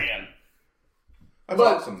a man. That's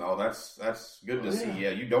awesome, though. That's good to see.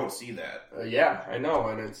 Yeah, you don't see that. Yeah, I know,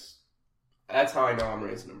 and that's how I know I'm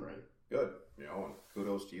raising them right. Good. You know, and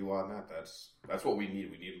kudos to you on that. That's what we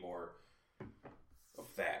need. We need more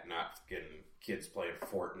of that, not getting kids playing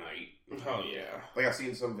Fortnite. Oh, yeah. Like, I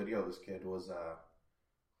seen some video. This kid was, the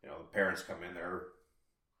parents come in there,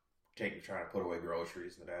 trying to put away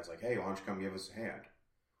groceries, and the dad's like, hey, why don't you come give us a hand?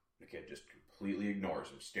 The kid just completely ignores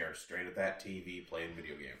him, staring straight at that TV, playing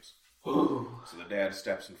video games. So the dad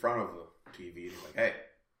steps in front of the TV, and he's like, hey,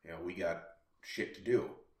 we got shit to do.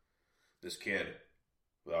 This kid,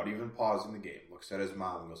 without even pausing the game, looks at his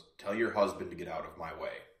mom and goes, tell your husband to get out of my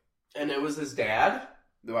way. And it was his dad?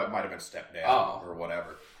 It might have been stepdad or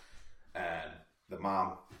whatever. And the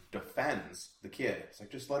mom defends the kid. It's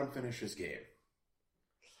like, just let him finish his game.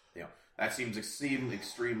 That seems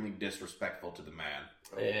extremely disrespectful to the man.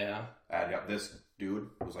 Yeah. And this dude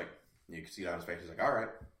was like, you can see it on his face. He's like, all right,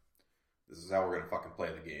 this is how we're going to fucking play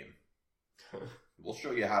the game. We'll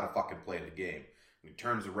show you how to fucking play the game. And he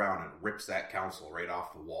turns around and rips that console right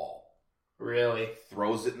off the wall. Really?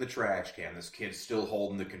 Throws it in the trash can. This kid's still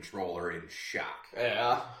holding the controller in shock.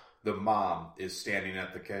 Yeah. The mom is standing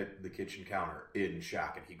at the kitchen counter in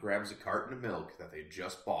shock. And he grabs a carton of milk that they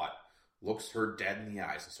just bought, looks her dead in the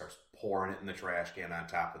eyes, and starts pouring it in the trash can on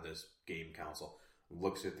top of this game console.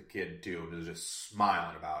 Looks at the kid, too, and is just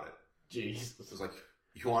smiling about it. Jeez. It's like,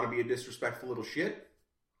 you want to be a disrespectful little shit?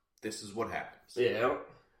 This is what happens. Yeah.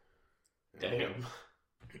 Damn.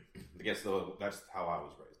 I guess that's how I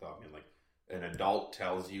was raised. I mean, like, an adult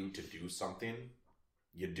tells you to do something,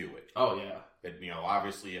 you do it. Oh, yeah. And,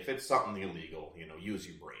 obviously, if it's something illegal, use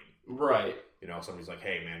your brain. Right. Somebody's like,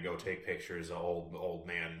 hey, man, go take pictures of old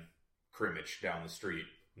man Crimmage down the street.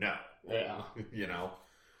 No. Yeah.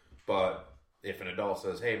 But if an adult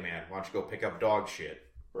says, hey, man, why don't you go pick up dog shit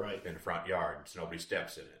right in the front yard so nobody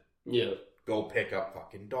steps in it. Yeah. Go pick up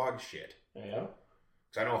fucking dog shit. Yeah.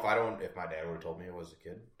 Because I know if my dad would have told me I was a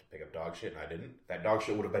kid to pick up dog shit and I didn't, that dog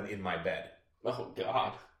shit would have been in my bed. Oh,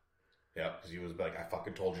 God. Yeah, because he was like, I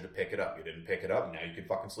fucking told you to pick it up. You didn't pick it up, and now you can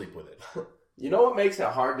fucking sleep with it. You know what makes it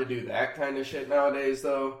hard to do that kind of shit nowadays,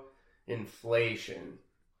 though? Inflation.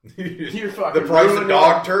 You're fucking the price of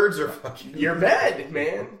dog turds are fucking... Your bed,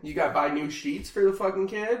 man. You gotta buy new sheets for the fucking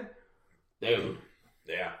kid? Dude.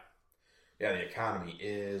 Yeah. Yeah, the economy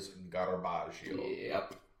is garbage.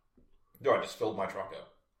 Yep. No, I just filled my truck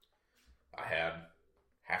up. I had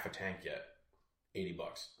half a tank yet. $80.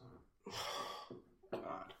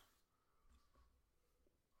 God.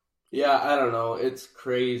 Yeah, I don't know. It's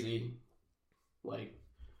crazy. Like,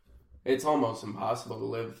 it's almost impossible to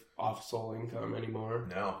live off sole income anymore.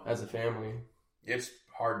 No. As a family. It's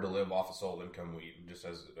hard to live off of sole income just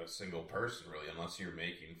as a single person, really, unless you're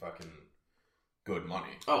making fucking good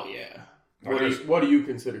money. Oh, yeah. What do you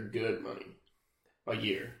consider good money? A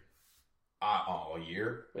year? A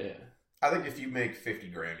year? Yeah. I think if you make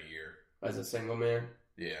 $50,000 a year. As a single man?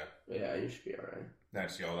 Yeah. Yeah, you should be alright.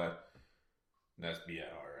 That's alright.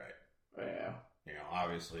 Yeah.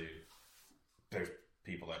 Obviously, there's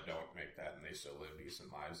people that don't make that and they still live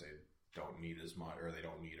decent lives. They don't need as much, or they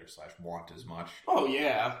don't need or want as much. Oh,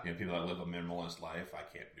 yeah. People that live a minimalist life, I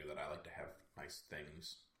can't do that. I like to have nice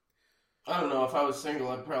things. I don't know. If I was single,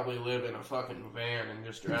 I'd probably live in a fucking van and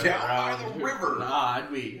just drive down around by the river. Nah,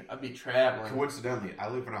 I'd be traveling. Coincidentally, I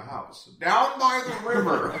live in a house down by the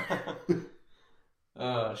river.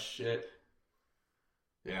 Oh shit.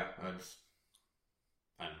 Yeah, and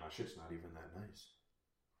my shit's not even that nice.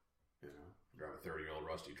 I drive a 30-year-old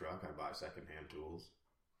rusty truck. I buy secondhand tools.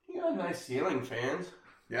 You got nice ceiling fans.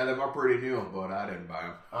 Yeah, they were pretty new, but I didn't buy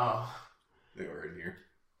them. Oh, they were in here.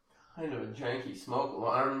 Kind of a janky smoke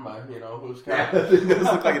alarm, but who's kind of... It does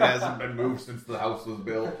look like it hasn't been moved since the house was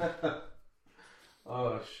built.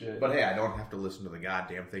 Oh, shit. But hey, I don't have to listen to the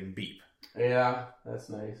goddamn thing beep. Yeah, that's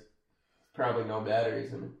nice. Probably no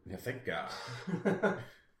batteries in it. Yeah, thank God.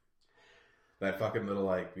 That fucking little,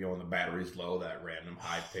 when the battery's low, that random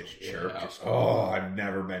high-pitched chirp. Yeah. I've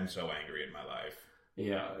never been so angry in my life.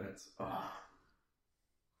 Yeah, that's...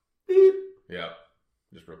 Beep. Yeah.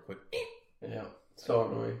 Just real quick. Yeah, so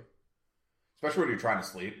annoying. Especially when you're trying to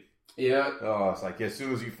sleep. Yeah. Oh, it's like as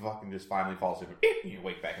soon as you fucking just finally fall asleep, you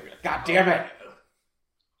wake back and you're like, God damn it!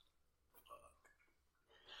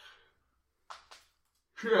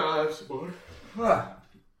 Yeah, that's boy. Oopie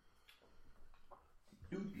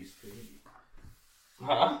scandy.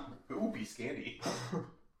 Huh? Oopie scandy.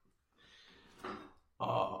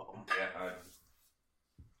 Oh. Yeah,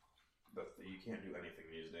 you can't do anything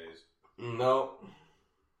these days. No.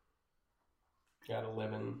 Gotta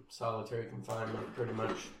live in solitary confinement, pretty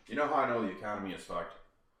much. You know how I know the economy is fucked?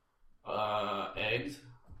 Eggs.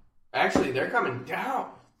 Actually, they're coming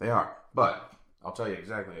down. They are. But I'll tell you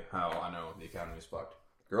exactly how I know the economy's fucked.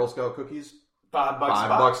 Girl Scout cookies, $5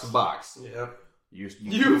 $5 a box. Yep.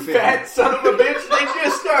 You fat son of a bitch! They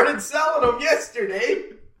just started selling them yesterday.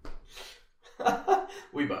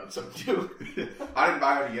 We bought some too. I didn't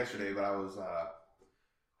buy any yesterday, but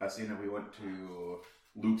I seen that we went to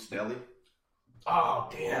Luke's Deli. Oh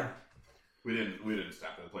damn! We didn't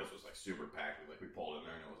stop. The place was like super packed. We pulled in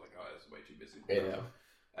there and it was like, oh, this is way too busy. Yeah.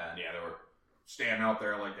 And yeah, they were standing out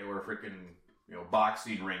there like they were freaking,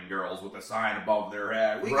 boxing ring girls with a sign above their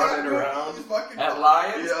head. We running around at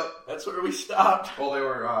Lions? Yep. That's where we stopped. Well, they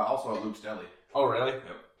were also at Luke's Deli. Oh, really?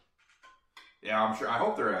 Yep. Yeah, I'm sure. I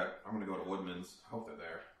hope they're I'm going to go to Woodman's. I hope they're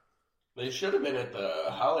there. They should have been at the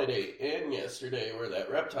Holiday Inn yesterday where that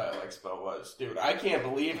Reptile Expo was. Dude, I can't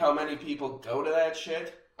believe how many people go to that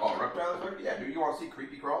shit. Oh, Reptile Expo? Yeah, dude, you want to see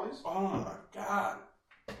creepy crawlies? Oh, my God.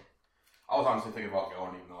 I was honestly thinking about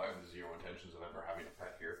going, even though I have zero intentions of ever having a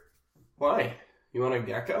pet here. Why? You want a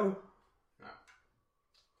gecko? No.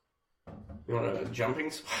 You want a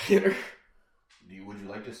jumping spider? Would you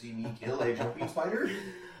like to see me kill a jumping spider?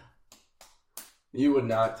 You would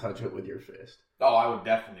not touch it with your fist. Oh, I would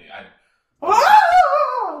definitely.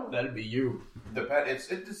 That'd be you.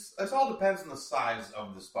 It all depends on the size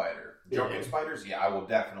of the spider. Jumping spiders, yeah, I will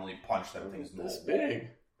definitely punch them things into a wall. This big?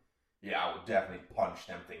 Yeah, I would definitely punch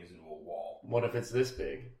them things into a wall. What if it's this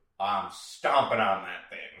big? I'm stomping on that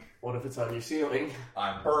thing. What if it's on your ceiling?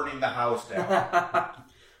 I'm burning the house down.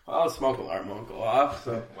 Well, the smoke alarm won't go off,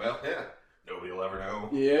 so... Well, yeah. Nobody will ever know.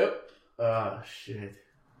 Yep. Oh, shit.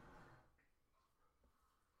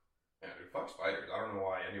 Yeah, dude, fuck spiders. I don't know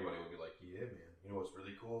why anybody would be like, yeah, man. You know what's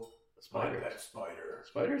really cool? Spiders. That spider.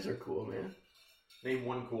 Spiders are cool, man. Name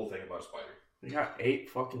one cool thing about a spider. They got 8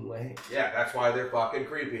 fucking legs. Yeah, that's why they're fucking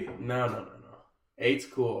creepy. No. 8's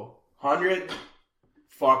cool. 100?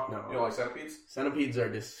 Fuck no. You don't like centipedes? Centipedes are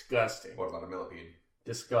disgusting. What about a millipede?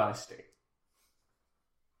 Disgusting.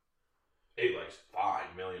 8 legs.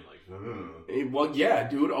 5 million legs. Well, yeah,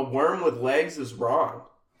 dude. A worm with legs is wrong.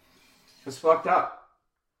 It's fucked up.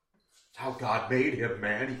 How God made him,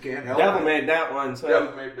 man. He can't help it. Devil made that one, so...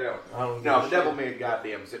 Devil made that one. No, the shit. devil made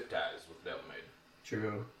goddamn zip ties. What the devil made.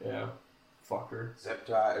 True. Yeah. Fucker. Zip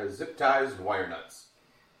ties and wire nuts.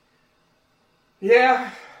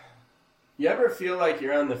 Yeah. You ever feel like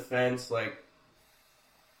you're on the fence, like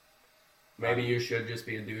maybe you should just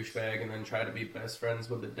be a douchebag and then try to be best friends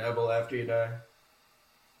with the devil after you die?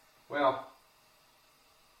 Well,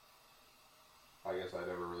 I guess I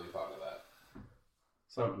never really thought of that.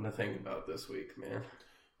 Something to think about this week, man.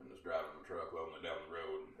 I'm just driving the truck rolling down the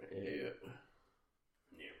road. Yeah.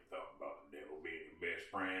 Never thought about the devil being your best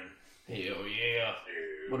friend. Hell yeah.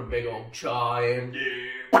 Yeah. What a big old chaw-in.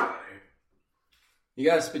 Yeah. You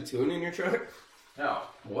got a spittoon in your truck? No.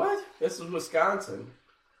 What? This is Wisconsin.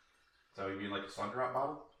 So you mean like a sun drop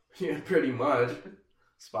bottle? Yeah, pretty much.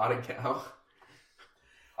 Spotted cow.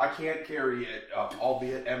 I can't carry it,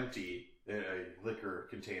 albeit empty, in a liquor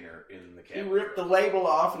container in the cabin. You ripped the label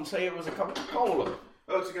off and say it was a Coca-Cola.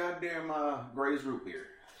 Oh, it's a goddamn Gray's root beer.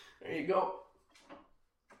 There you go.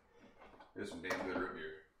 There's some damn good root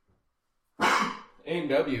beer.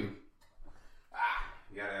 A&W. You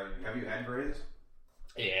gotta have you had Gray's?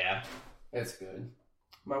 Yeah, it's good.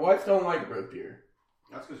 My wife don't like root beer.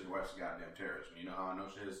 That's because your wife's a goddamn terrorist. And you know how I know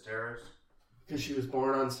she is a terrorist? Because she was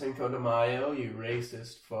born on Cinco de Mayo, you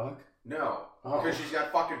racist fuck. No. Oh. Because she's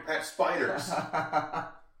got fucking pet spiders.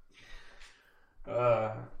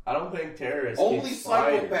 I don't think terrorists Only keep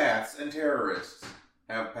spiders. psychopaths and terrorists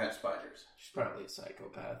have pet spiders. She's probably a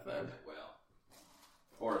psychopath then. Well.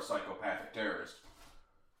 Or a psychopathic terrorist.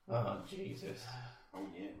 Oh, Jesus. Oh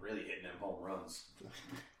yeah, really hitting them home runs.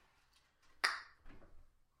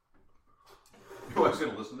 Your wife's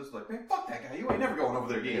gonna listen to this like, man, fuck that guy. You ain't never going over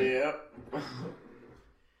there again. Yep.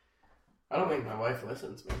 I don't think my wife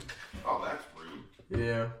listens, man. Oh, that's rude.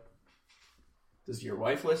 Yeah. Does your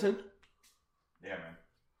wife listen? Yeah, man.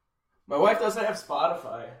 My wife doesn't have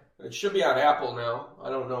Spotify. It should be on Apple now. I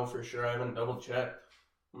don't know for sure. I haven't double checked.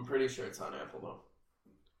 I'm pretty sure it's on Apple though.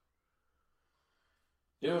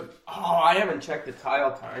 Dude, I haven't checked the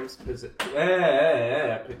Tile Times petition.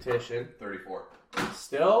 34.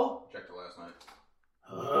 Still? Checked it last night.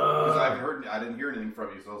 Because I didn't hear anything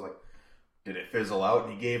from you, so I was like, did it fizzle out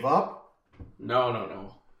and he gave up?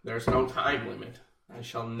 No. There's no time limit. I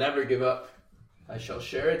shall never give up. I shall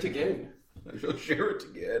share it again.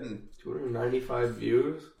 295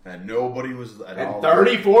 views. And nobody was at all. And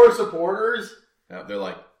 34 supporters? Yeah, they're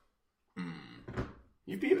like,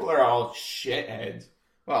 You people are all shitheads.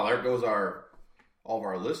 Well, there goes all of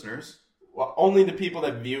our listeners. Well, only the people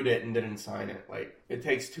that viewed it and didn't sign it. Like, it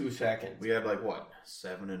takes 2 seconds. We had, like, what?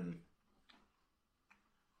 7 in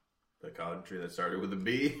the country that started with a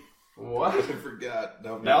B? What? I forgot.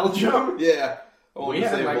 No, Belgium? Yeah. We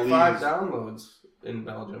had, like, 5 downloads in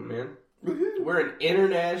Belgium, man. We're an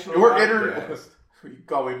international podcast. You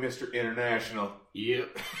call me Mr. International.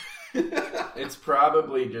 Yep. It's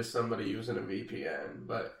probably just somebody using a VPN,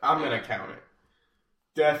 but I'm going to count it.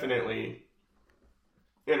 Definitely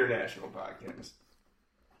international podcast.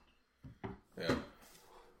 Yeah.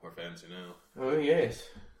 We're fancy now. Oh, yes.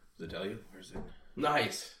 Does it tell you? Where's it?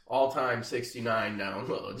 Nice. All-time 69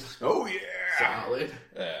 downloads. Oh, yeah. Solid.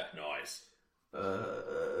 Yeah, nice.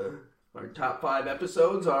 Our top 5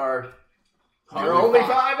 episodes are only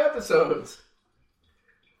 5 episodes.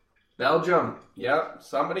 Belgium. Yep.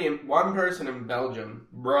 One person in Belgium,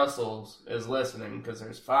 Brussels, is listening because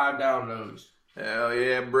there's 5 downloads. Hell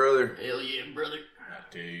yeah, brother. Hell yeah, brother. I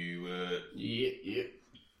tell you what. Yeah.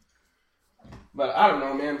 But I don't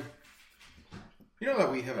know, man. You know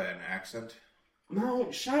that we have an accent? No,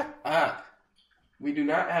 shut up. We do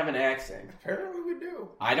not have an accent. Apparently we do.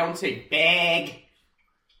 I don't say bag.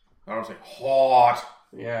 I don't say hot.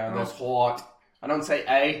 Yeah, that's hot. I don't say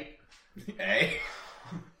a. A?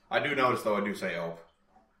 I do notice, though, I do say ope.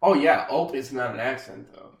 Oh, yeah, ope is not an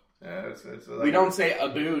accent, though. Yeah, it's like, we don't say a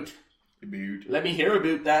boot. A boot. Let me hear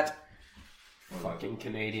about that. What Fucking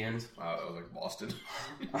Canadians. Wow, that was like Boston.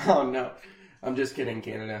 Oh, no. I'm just kidding,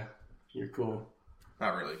 Canada. You're cool.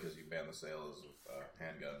 Not really, because you ban the sales of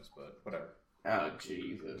handguns, but whatever. Oh,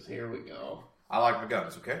 Jesus. Here we go. I like my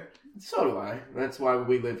guns, okay? So do I. That's why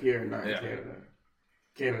we live here, not in Canada.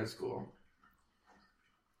 Canada's cool.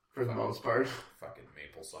 For the most part. Fucking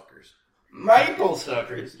maple suckers. Maple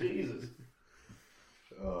suckers, Jesus.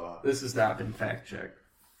 This has not been fact checked.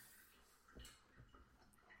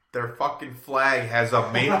 Their fucking flag has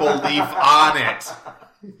a maple leaf on it.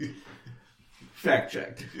 Fact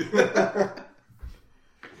checked.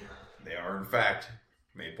 They are, in fact,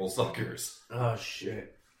 maple suckers. Oh,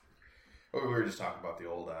 shit. We were just talking about the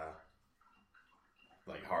old,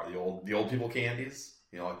 the old people candies.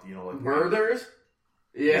 Like Werther's?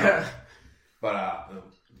 Yeah. But,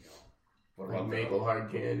 what like about maple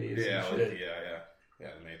hard candies? Yeah, and shit. yeah,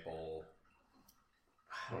 maple.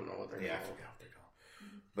 I don't know what they're called. I forgot what they're called.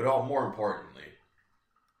 But more importantly,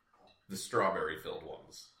 the strawberry filled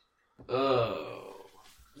ones. Oh,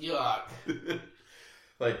 yuck!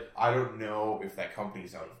 I don't know if that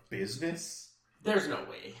company's out of business. There's no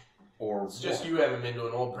way. Or it's just you haven't been to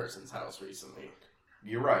an old person's house recently.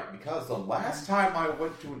 You're right, because the last time I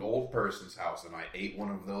went to an old person's house and I ate one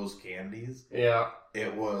of those candies,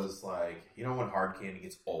 it was like, when hard candy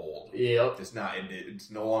gets old, it's not, it's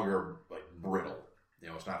no longer like brittle,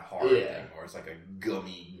 it's not hard anymore. It's like a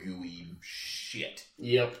gummy, gooey shit.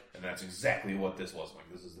 Yep. And that's exactly what this was.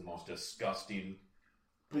 Like, this is the most disgusting.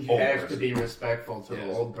 You have to be respectful to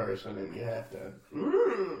the old person, and you have to.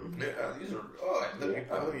 Yeah, these are good.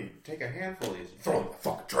 Let me take a handful of these and throw them in the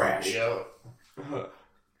fucking trash. Yep.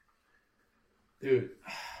 Dude,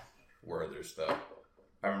 Werther's stuff.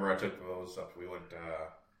 I remember I took those up. We went,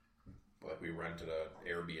 we rented an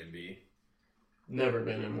Airbnb. Never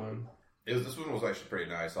been in one. This one was actually pretty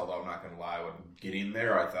nice. Although I'm not gonna lie, when getting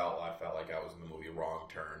there, I felt like I was in the movie Wrong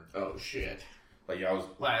Turn. Oh shit! I was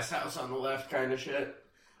last house on the left kind of shit.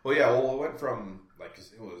 Well, yeah. Well, I went from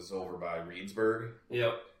cause it was over by Reedsburg.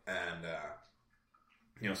 Yep.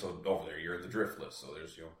 And so over there you're in the driftless, so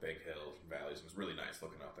there's big hills and valleys, and it's really nice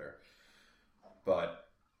looking out there. But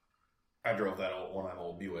I drove one of them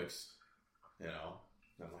old Buicks, and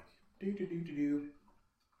I'm like, do.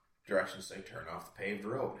 Directions say turn off the paved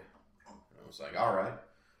road. And I was like, all right.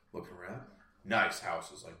 Looking around, nice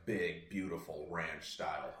houses, like big, beautiful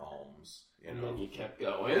ranch-style homes. And then you kept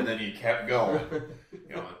going.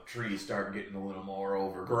 The trees start getting a little more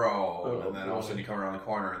overgrown, and then all of a sudden you come around the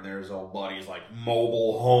corner, and there's old buddy's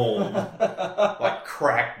mobile home,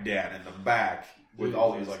 crack den in the back. With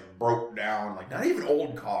all these broke down, not even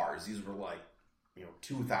old cars. These were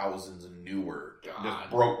 2000s and newer. God. Just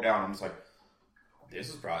broke down. I'm just like, this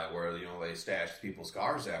is probably where they stashed people's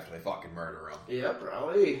cars after they fucking murder them. Yeah,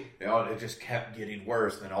 probably. It just kept getting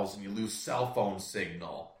worse. And then all of a sudden you lose cell phone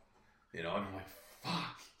signal. And I'm like,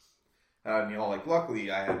 fuck. And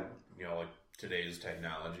luckily I had today's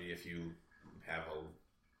technology. If you have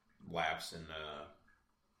a lapse in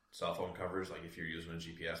cell phone coverage, if you're using a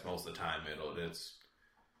GPS, most of the time it's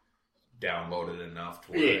downloaded enough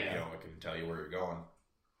to where it can tell you where you're going.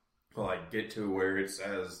 Well, I get to where it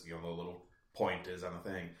says the little point is on the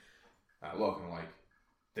thing. I look and I'm like,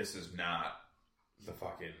 this is not the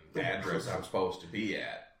fucking address I'm supposed to be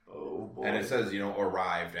at. Oh, boy. And it says,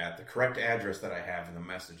 arrived at the correct address that I have in the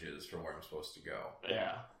messages for where I'm supposed to go.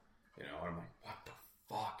 Yeah. And I'm like, what the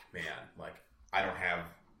fuck, man? Like, I don't have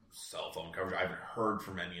cell phone coverage. I haven't heard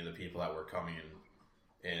from any of the people that were coming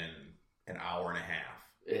in an hour and a half.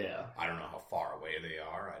 Yeah. I don't know how far away they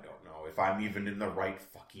are. I don't know if I'm even in the right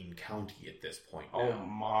fucking county at this point now. Oh,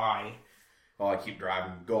 my. Well, I keep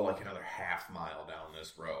driving, go like another half mile down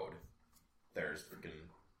this road. There's freaking,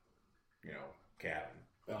 cabin.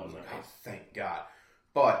 I was like, oh, thank God.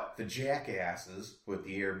 But the jackasses with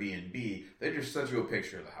the Airbnb, they just sent you a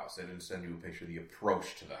picture of the house. They didn't send you a picture of the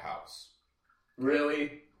approach to the house.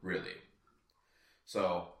 Really? Really.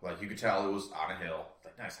 So, you could tell it was on a hill.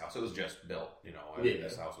 Like, nice house. It was just built,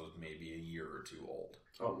 This house was maybe a year or two old.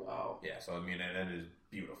 Oh, wow. Yeah, so, it is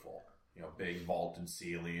beautiful. Big vaulted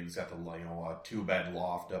ceilings. Got the, a 2-bed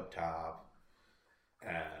loft up top.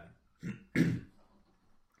 And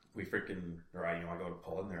we freaking, I go to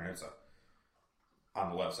pull in there, and it's on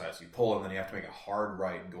the left side. So you pull in, then you have to make a hard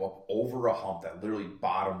right and go up over a hump that literally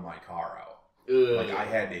bottomed my car out. Ugh. I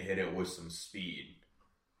had to hit it with some speed.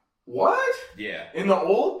 What? Yeah. In the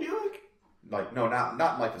old Buick? No, not in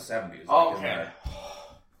the 70s. Oh, okay.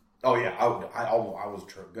 Oh, yeah. I was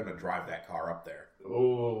going to drive that car up there.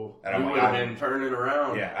 Oh. And you would have been turning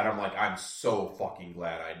around. Yeah, and I'm like, I'm so fucking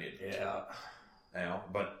glad I didn't. Yeah.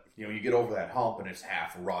 But, you get over that hump and it's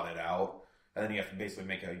half rotted out. And then you have to basically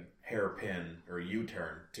make a hairpin or a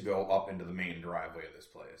U-turn to go up into the main driveway of this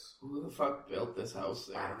place. Who the fuck built this house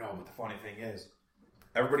there? I don't know, but the funny thing is,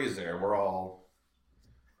 everybody's there. We're all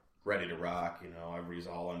ready to rock, everybody's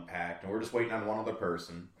all unpacked. And we're just waiting on one other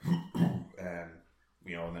person. And,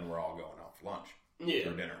 and then we're all going out for lunch. Yeah.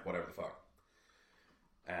 Or dinner, whatever the fuck.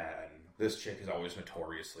 And this chick is always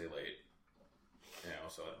notoriously late.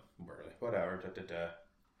 So we're like, whatever,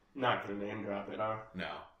 Not gonna name drop it, huh? No.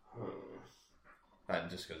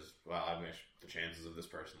 Just because, the chances of this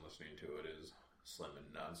person listening to it is slim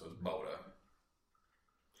and none, so it's Boda.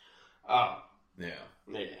 Oh. Yeah.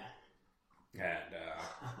 Yeah.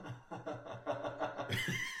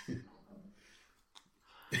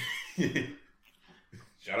 And,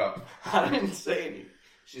 shut up. I didn't say anything.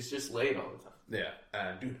 She's just late all the time. Yeah.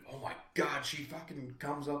 And, dude, oh my God, she fucking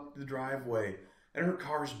comes up the driveway, and her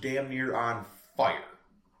car's damn near on fire.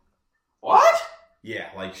 What?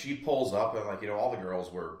 Yeah, she pulls up and all the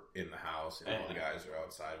girls were in the house and all the guys are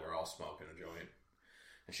outside. We're all smoking a joint.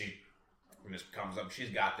 And she just comes up.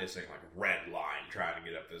 She's got this thing red line trying to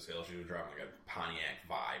get up this hill. She was driving a Pontiac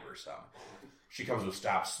Vibe or something. She comes to a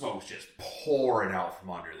stop. Smoke's just pouring out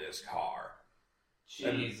from under this car.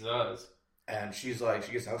 Jesus. And she's like,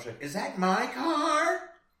 she gets out. She's like, is that my car?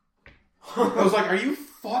 I was like, are you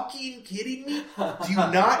fucking kidding me? Do you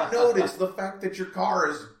not notice the fact that your car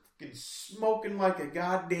is smoking like a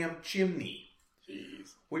goddamn chimney?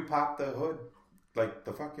 Jeez. We popped the hood.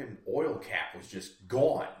 The fucking oil cap was just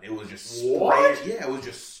gone. It was just spraying. What? Yeah, it was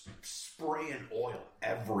just spraying oil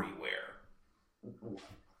everywhere.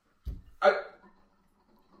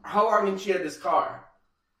 How long had she had this car?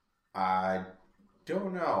 I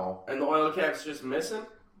don't know. And the oil cap's just missing?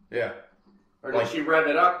 Yeah. Or did she rev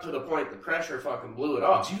it up to the point the pressure fucking blew it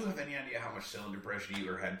off? Do you have any idea how much cylinder pressure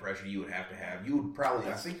or head pressure you would have to have? You would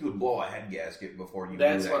probably, I think you would blow a head gasket before you blew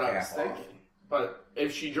that cap off. That's what I was thinking. But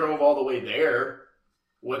if she drove all the way there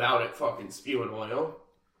without it fucking spewing oil.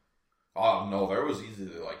 Oh, no, there was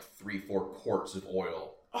easily 3-4 quarts of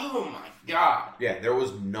oil. Oh my God. Yeah, there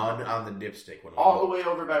was none on the dipstick. When all the way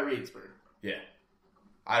over by Reedsburg. Yeah.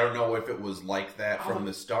 I don't know if it was like that from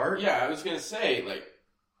the start. Yeah, I was going to say,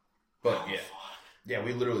 But yeah. Yeah,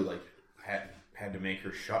 we literally, had to make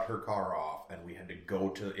her shut her car off, and we had to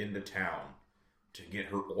go into town to get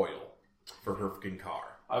her oil for her freaking car.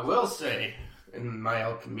 I will say, in my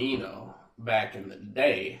El Camino, back in the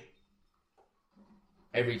day,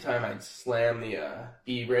 every time I'd slam the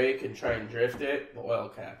e-brake and try and drift it, the oil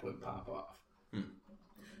cap would pop off.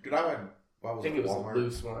 Dude, I think it was Walmart. A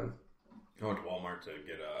loose one. I went to Walmart to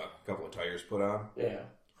get a couple of tires put on. Yeah.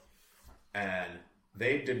 And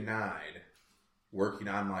they denied working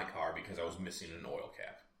on my car because I was missing an oil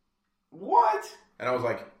cap. What? And I was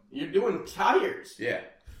like... You're doing tires. Yeah.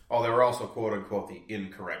 Oh, they were also quote-unquote the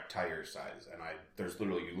incorrect tire size. And there's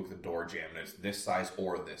literally, you look at the door jamb and it's this size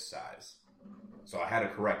or this size. So I had a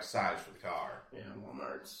correct size for the car. Yeah,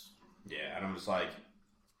 Walmart's. Yeah, and I'm just like,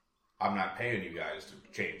 I'm not paying you guys to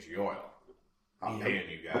change the oil. I'm paying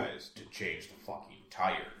you guys to change the fucking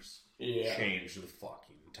tires. Yeah. Change the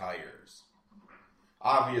fucking tires.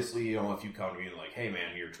 Obviously, if you come to me and hey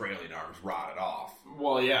man, your trailing arm's rotted off.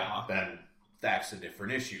 Well, yeah. Then that's a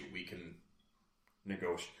different issue. We can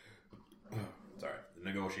negotiate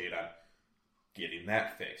on getting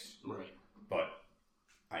that fixed. Right. But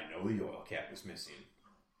I know the oil cap is missing.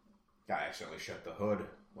 I accidentally shut the hood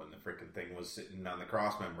when the freaking thing was sitting on the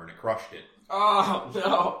cross member and it crushed it. Oh,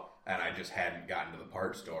 no. And I just hadn't gotten to the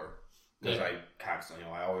parts store. Because I constantly,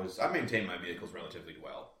 I maintain my vehicles relatively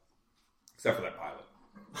well. Except for that Pilot.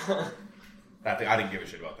 I didn't give a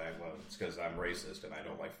shit about that. Well, it's because I'm racist and I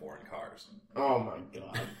don't like foreign cars. Oh my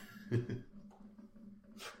god.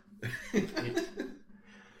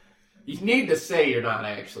 You need to say you're not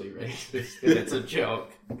actually racist. It's a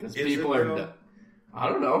joke. Because people are... I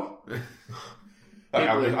don't know.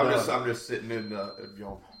 I'm just sitting in,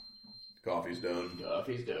 coffee's done.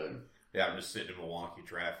 Coffee's done. Yeah, I'm just sitting in Milwaukee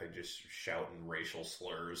traffic, just shouting racial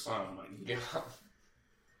slurs. Oh my god.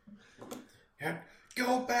 Yeah,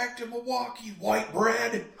 go back to Milwaukee, white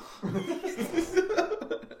bread.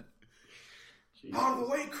 Out of the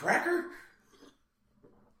way, cracker.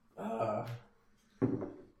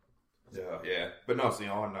 Yeah, but no, so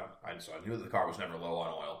I knew that the car was never low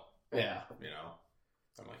on oil. Yeah,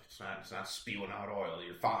 I'm like, it's not spewing out oil.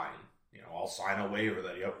 You're fine. I'll sign a waiver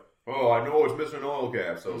that oh, I know it's missing an oil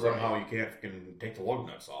cap, so somehow you can't fucking take the lug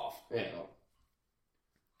nuts off. Yeah.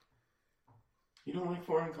 You don't like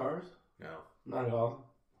foreign cars? No, not at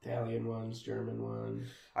all. Italian ones, German ones.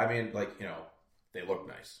 I mean, they look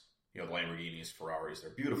nice. The Lamborghinis, Ferraris,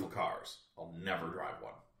 they're beautiful cars. I'll never drive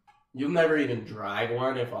one. You'll never even drive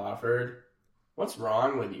one if offered? What's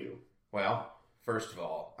wrong with you? Well, first of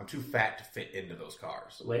all, I'm too fat to fit into those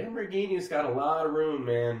cars. Lamborghini's got a lot of room,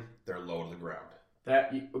 man. They're low to the ground.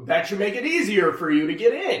 That should make it easier for you to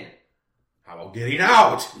get in. How about getting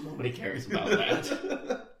out? Nobody cares about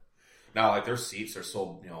that. No, their seats are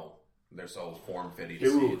so, they're so form-fitting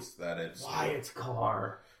seats that it's... Wyatt's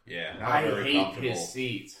car. Yeah, I hate his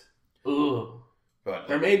seats. Ugh. But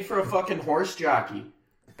they're made for a fucking horse jockey.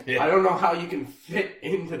 Yeah. I don't know how you can fit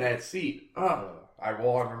into that seat. I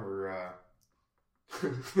remember,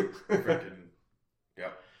 freaking,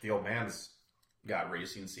 yep, the old man's got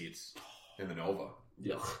racing seats in the Nova.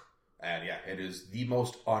 Yeah. And yeah, it is the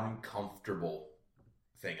most uncomfortable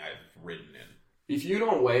thing I've ridden in. If you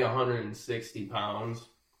don't weigh 160 pounds,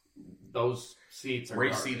 those seats are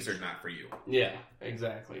race garbage. Seats are not for you. Yeah,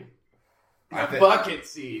 exactly. Bucket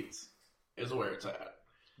seats is where it's at.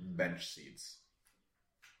 Bench seats.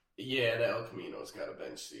 Yeah, the El Camino's got a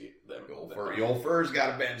bench seat. The old Fur's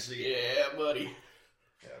got a bench seat. Yeah, buddy.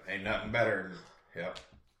 Yeah, ain't nothing better than,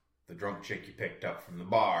 the drunk chick you picked up from the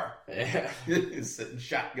bar. Yeah. Sitting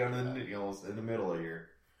shotgun in the middle of your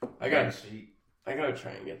bench seat. I gotta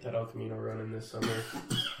try and get that El Camino running this summer.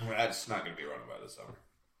 That's not gonna be running by this summer.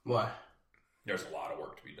 Why? There's a lot of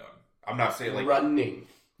work to be done. I'm not saying running.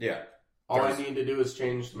 Yeah. All I need to do is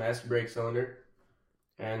change the master brake cylinder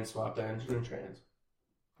and swap the engine and trans.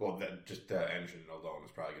 Well, just the engine alone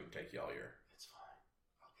is probably going to take you all year. It's fine.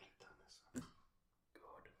 I'll get it done this summer. Good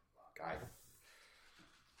luck.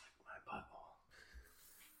 My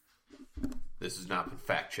butthole. This has not been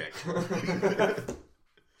fact checked.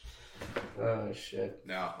 Oh, shit.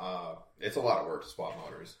 Now, it's a lot of work to swap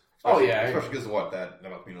motors. Especially because of what? That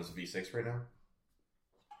El Camino's a V6 right now?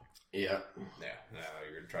 Yeah. Yeah. Now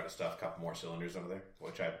you're going to try to stuff a couple more cylinders under there,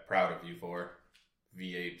 which I'm proud of you for.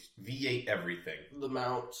 V8 everything. The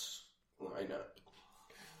mounts line up.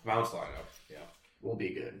 Mounts line up, yeah. Will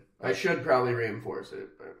be good. I should probably reinforce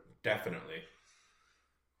it, but... Definitely.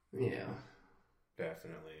 Yeah.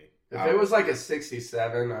 Definitely. If it was like a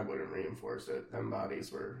 67, I wouldn't reinforce it. Them bodies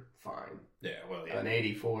were fine. Yeah, well, yeah. An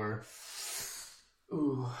 84.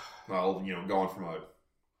 Ooh. Well, going from a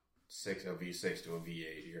V6 to a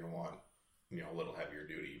V8, you're going to want, a little heavier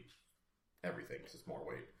duty everything because it's more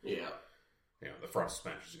weight. Yeah. The front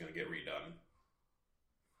suspension is going to get redone.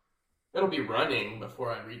 It'll be running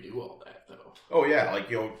before I redo all that, though. Oh, yeah.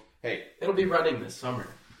 Hey. It'll be running this summer.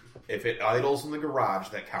 If it idles in the garage,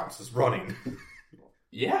 that counts as running.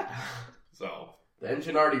 Yeah. So. The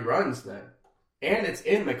engine already runs then. And it's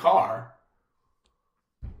in the car.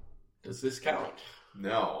 Does this count?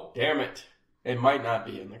 No. Damn it. It might not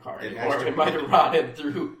be in the car anymore. It might have rotted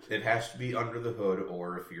through. It has to be under the hood,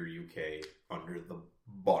 or if you're UK, under the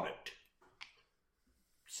bonnet.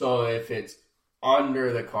 So if it's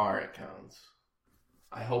under the car, it counts.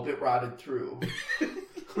 I hope it rotted through.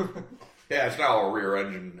 Yeah, it's not a rear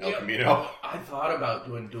engine El Camino. I thought about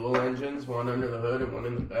doing dual engines, one under the hood and one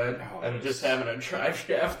in the bed, and just having a drive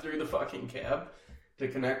shaft through the fucking cab to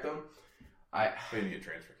connect them. We need to get a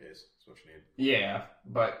transfer case. That's what you need. Yeah,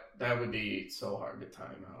 but that would be so hard to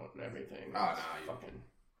time out and everything.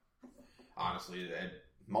 Honestly,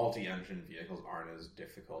 multi-engine vehicles aren't as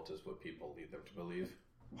difficult as what people lead them to believe.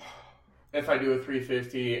 If I do a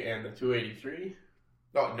 350 and the 283,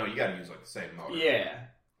 No, you gotta use like the same motor. Yeah,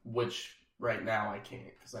 which right now I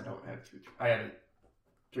can't because I don't have two. I have a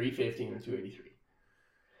 350 and a 283.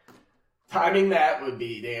 Timing that would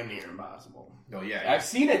be damn near impossible. Oh yeah, I've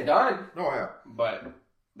seen it done. Oh yeah, but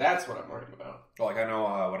that's what I'm worried about. Like I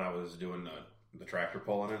know when I was doing the tractor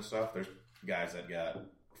pulling and stuff, there's guys that got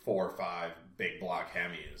 4 or 5 big block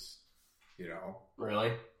Hemis,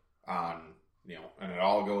 Really? And it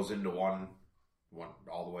all goes into one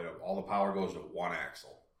all the way to all the power goes to one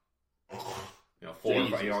axle. 4 or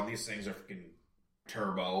 5, and these things are fucking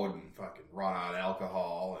turboed and fucking run on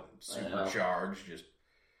alcohol and supercharged. Just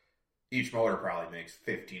each motor probably makes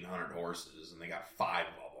 1,500 horses, and they got 5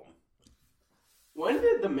 of them. When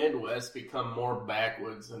did the Midwest become more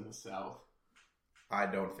backwoods than the South? I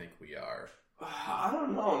don't think we are. I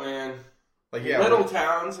don't know, man. Like, yeah, little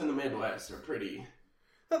towns in the Midwest are pretty.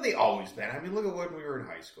 Not they always been. I mean, look at when we were in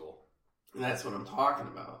high school. And that's what I'm talking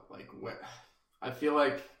about. Like, I feel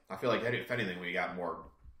like if anything, we got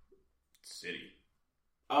more city.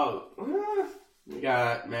 Oh, we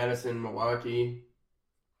got Madison, Milwaukee.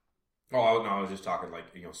 Oh no, I was just talking like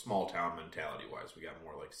small town mentality wise. We got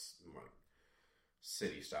more like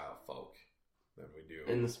city style folk than we do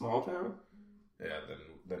in the small town. Yeah,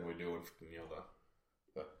 than we do in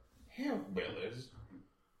the hillbillies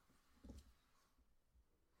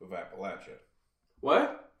of Appalachia.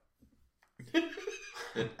 What?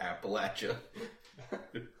 In Appalachia.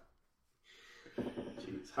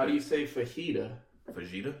 Jeez, how do you say fajita?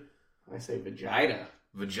 Fajita? I say vagina.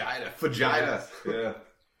 Vagina. Yes. Yeah.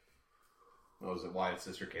 Oh, is it Wyatt's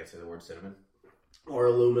sister can't say the word cinnamon? Or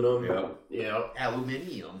aluminum. Yeah.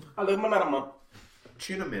 Aluminium. Aluminum.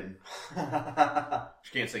 Cinnamon.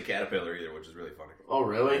 She can't say caterpillar either, which is really funny. Oh,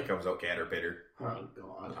 really? It comes out caterpillar. Oh,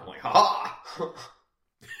 God. I'm like, ha!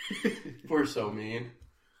 We're so mean.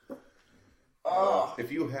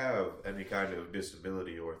 If you have any kind of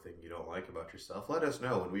disability or thing you don't like about yourself, let us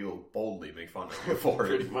know and we will boldly make fun of you for it.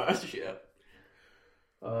 Pretty much, yeah.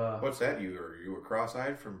 What's that? You were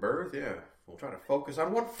cross-eyed from birth? Yeah. We'll try to focus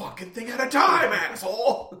on one fucking thing at a time,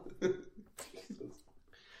 asshole!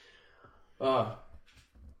 Yeah.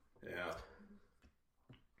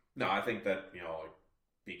 No, I think that,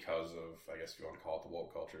 because of, I guess you want to call it the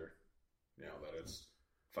woke culture, that it's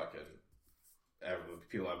fucking,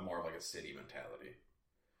 people have more of like a city mentality.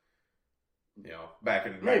 Back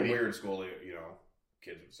when we were in school,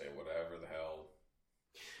 kids would say whatever the hell.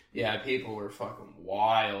 Yeah, people were fucking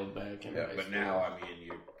wild back in high school. But now, I mean,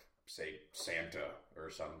 you say Santa or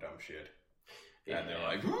some dumb shit. And they're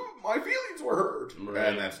like, my feelings were hurt. Right.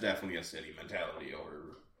 And that's definitely a city mentality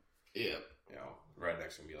over,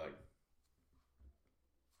 rednecks can be like,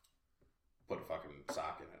 put a fucking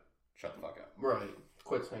sock in it. Shut the fuck up. Right.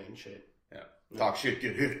 Quit saying shit. Yeah. Talk shit,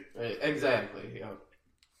 get hit. Exactly, yeah.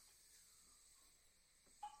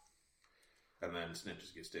 And then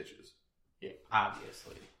snitches get stitches. Yeah,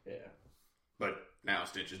 obviously. Yeah. But now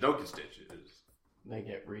stitches don't get stitches. They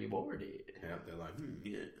get rewarded. Yeah, they're like,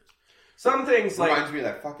 yeah. Some things like... Reminds me of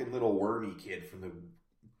that fucking little wormy kid from the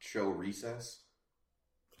show Recess.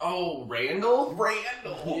 Oh, Randall?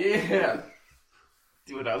 Randall! Yeah.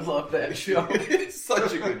 Dude, I love that show. It's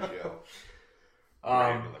such a good show.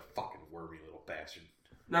 Randall, that fucking wormy little bastard.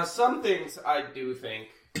 Now, some things I do think,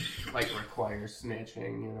 require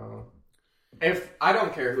snitching, If, I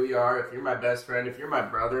don't care who you are, if you're my best friend, if you're my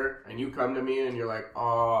brother, and you come to me and you're like,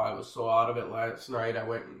 oh, I was so out of it last night, I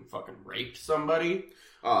went and fucking raped somebody.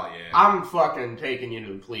 Oh, yeah. I'm fucking taking you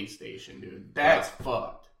to the police station, dude. That's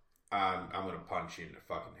fucked. I'm gonna punch you in the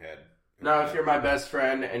fucking head. Now, if you're my best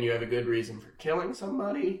friend and you have a good reason for killing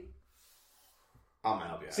somebody, I'm gonna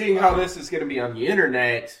help you out. Seeing how this is gonna be on the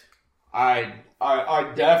internet, I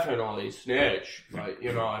definitely snitch. But,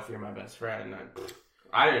 if you're my best friend,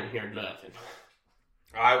 I didn't hear nothing.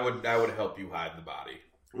 I would help you hide the body.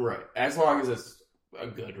 Right. As long as it's a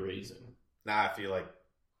good reason. Nah, I feel like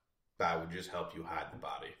I would just help you hide the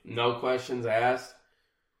body. No questions asked?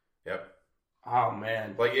 Yep. Oh,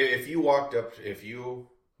 man. Like, if you walked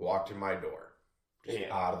in my door, just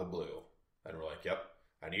out of the blue, and we're like, yep,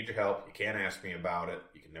 I need your help. You can't ask me about it.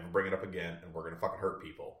 You can never bring it up again, and we're going to fucking hurt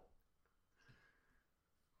people.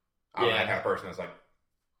 I'm that kind of person that's like,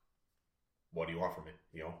 what do you want from me?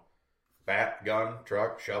 Bat, gun,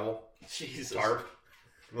 truck, shovel, Jesus. tarp.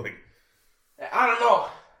 Like, I don't know.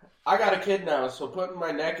 I got a kid now, so putting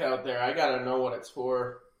my neck out there, I gotta know what it's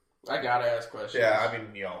for. I gotta ask questions. Yeah, I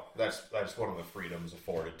mean, that's one of the freedoms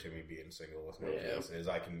afforded to me being single with no kids, is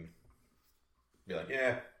I can be like,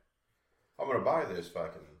 yeah, I'm gonna buy this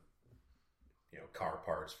fucking, car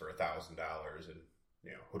parts for $1,000, and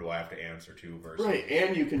who do I have to answer to versus right,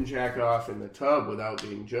 and you can jack off in the tub without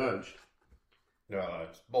being judged.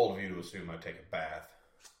 It's bold of you to assume I take a bath.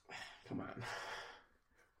 Come on.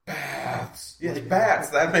 Baths. Yes, baths.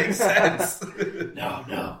 That makes sense.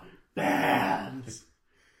 No. Baths.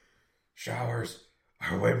 Showers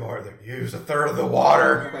are way more than you use a third of the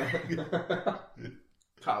water.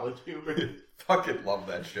 College humor. Fucking love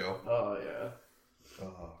that show. Oh, yeah.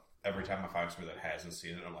 Every time I find somebody that hasn't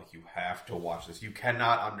seen it, I'm like, you have to watch this. You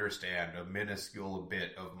cannot understand a minuscule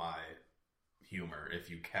bit of my humor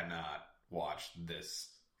if you cannot watch this.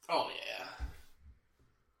 Oh, yeah.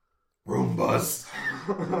 Roombas.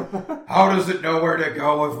 How does it know where to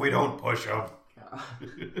go if we don't push them?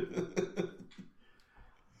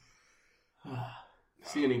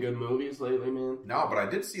 See any good movies lately, man? No, but I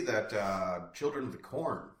did see that Children of the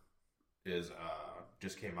Corn is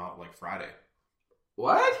just came out like Friday.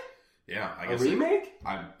 What? Yeah, I a guess remake?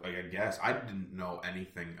 I guess I didn't know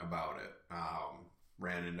anything about it.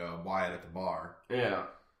 Ran into Wyatt at the bar. Yeah.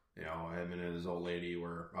 You know, him and his old lady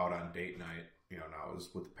were out on date night. You know, and I was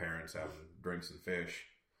with the parents having drinks and fish.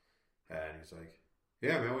 And he's like,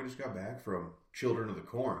 yeah, man, we just got back from Children of the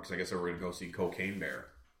Corn. Because I guess they were going to go see Cocaine Bear.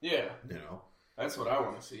 Yeah. You know? That's what I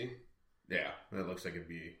want to see. Yeah, it looks like it'd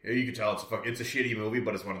be... You can tell it's a shitty movie,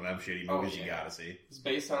 but it's one of them shitty movies you gotta see. It's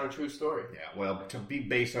based on a true story. Yeah, well, to be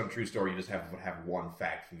based on a true story, you just have one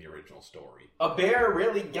fact from the original story. A bear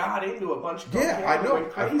really got into a bunch of cocaine. Yeah, I know.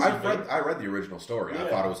 Crazy, I read the original story. Yeah. I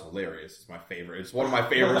thought it was hilarious. It's my favorite. It's one of my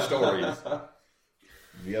favorite stories.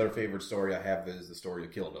 The other favorite story I have is the story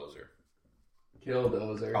of Killdozer.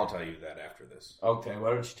 Killdozer. I'll tell you that after this. Okay,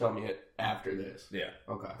 why don't you tell me it after this? Yeah.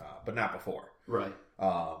 Okay. But not before. Right.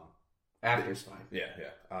 After's fine. Yeah.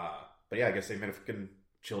 But yeah, I guess they made a fucking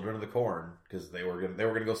Children of the Corn because they were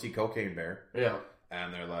gonna go see Cocaine Bear. Yeah.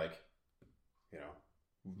 And they're like, you know,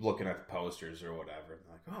 looking at the posters or whatever, and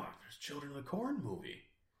they're like, oh, there's Children of the Corn movie.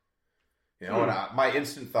 You know, and my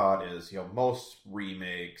instant thought is, you know, most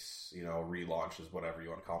remakes, you know, relaunches, whatever you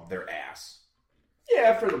want to call them, they're ass.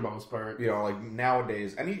 Yeah, for the most part. You know, like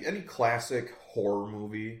nowadays, any classic horror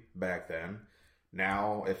movie back then,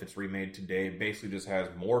 now if it's remade today, it basically just has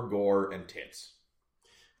more gore and tits.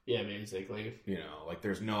 Yeah, basically. You know, like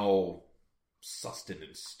there's no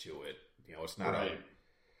sustenance to it. You know, it's not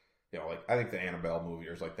you know, like I think the Annabelle movie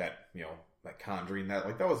or like that, you know, that Conjuring,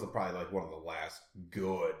 that was probably like one of the last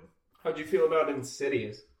good. How'd you feel about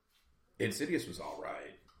Insidious? Insidious was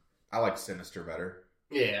alright. I like Sinister better.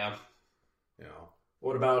 Yeah. You know.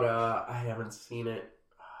 What about, I haven't seen it.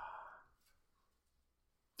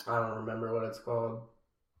 I don't remember what it's called.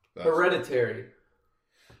 Hereditary.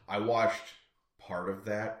 I watched part of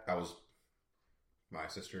that. My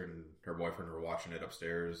sister and her boyfriend were watching it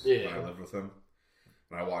upstairs when I lived with them.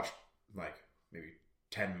 And I watched like maybe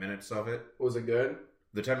 10 minutes of it. Was it good?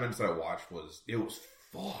 The 10 minutes that I watched was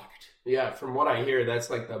fucked. Yeah, from what I hear, that's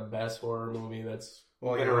like the best horror movie that's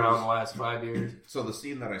been around the last 5 years. So the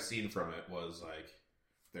scene that I seen from it was like,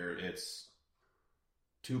 it's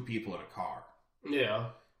two people in a car. Yeah.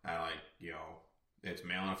 And like, you know, it's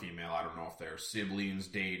male and female. I don't know if they're siblings,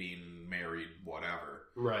 dating, married, whatever.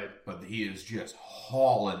 Right. But he is just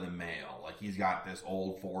hauling the mail. Like he's got this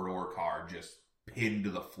old 4-door car just pinned to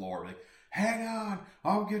the floor. Like, hang on,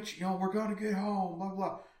 I'll get you, we're going to get home, blah,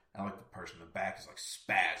 blah. And like the person in the back is like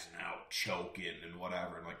spazzing out, choking and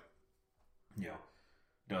whatever. And like, you know,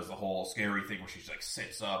 does the whole scary thing where she's like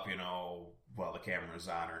sits up, you know, while the camera's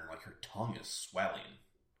on her and like her tongue is swelling.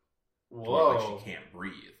 Whoa. Like she can't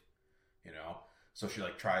breathe, you know? So she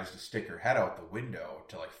like tries to stick her head out the window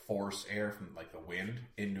to like force air from like the wind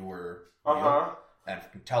into her and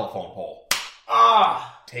telephone pole.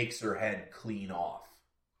 Takes her head clean off.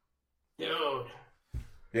 Dude.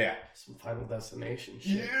 Yeah. Some Final Destination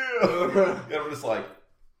shit. Yeah. And I'm just like,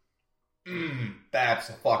 that's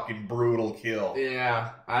a fucking brutal kill.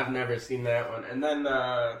 Yeah, I've never seen that one. And then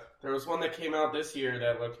there was one that came out this year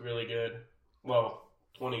that looked really good. Well,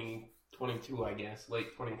 2022, I guess.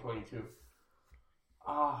 Late 2022.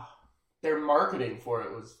 Their marketing for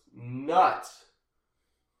it was nuts.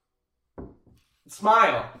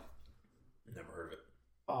 Smile. Never heard of it.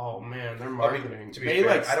 Oh man, their marketing. I mean, they fair,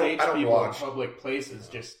 like stage I don't people watch in public places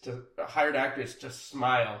just to hired actors to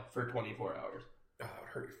smile for 24 hours. Oh, it would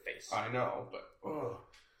hurt your face. I know, but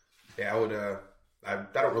yeah, I would. I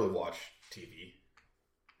don't really watch TV,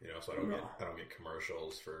 you know, so I don't get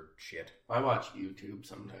commercials for shit. I watch YouTube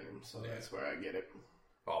sometimes, so that's where I get it.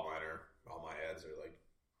 All my ads are like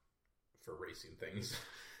for racing things.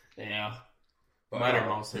 Yeah, but, mine are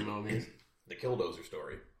mostly movies. The Killdozer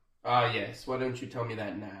story. Yes. Why don't you tell me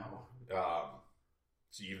that now?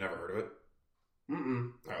 So you've never heard of it?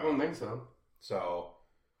 I don't think so. So,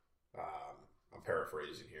 I'm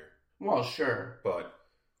paraphrasing here. Well, sure. But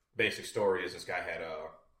basic story is this guy had a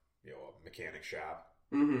mechanic shop.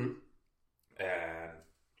 Mm-hmm. And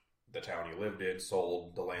the town he lived in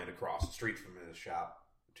sold the land across the street from his shop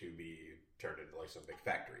to be turned into like some big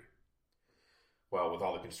factory. Well, with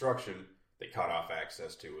all the construction, they cut off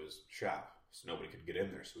access to his shop, so nobody could get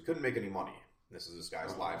in there. So he couldn't make any money. This is this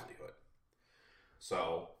guy's livelihood.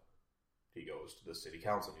 So he goes to the city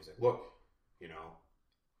council and he's like, look,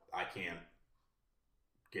 I can't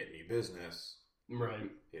get any business.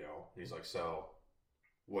 Right. He's like, so,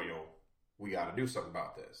 well, we got to do something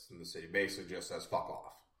about this. And the city basically just says, fuck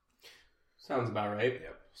off. Sounds about right.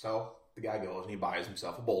 Yep. So the guy goes and he buys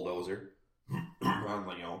himself a bulldozer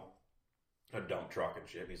on, a dump truck and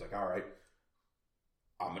shit. And he's like, all right,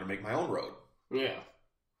 I'm going to make my own road. Yeah.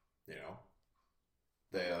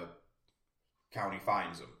 The county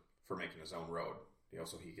fines him for making his own road,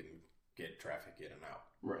 so he can get traffic in and out.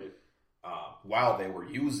 Right. While they were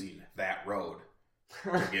using that road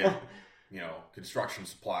to get, construction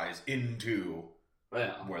supplies into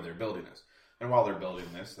where they're building this. And while they're building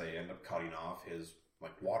this, they end up cutting off his,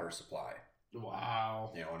 water supply.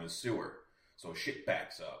 Wow. And his sewer. So shit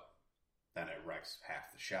backs up. Then it wrecks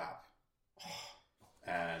half the shop.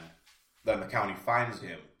 And then the county fines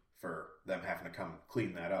him for them having to come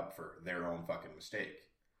clean that up for their own fucking mistake.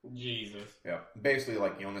 Jesus. Yeah. Basically,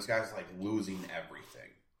 this guy's, losing everything.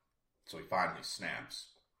 So he finally snaps.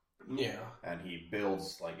 Yeah. And he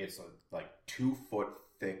builds, it's a 2-foot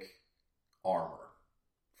thick armor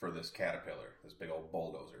for this Caterpillar, this big old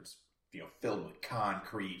bulldozer. It's, filled with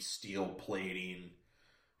concrete, steel plating.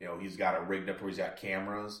 He's got it rigged up where he's got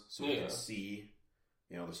cameras so he can see,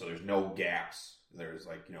 so there's no gaps. There's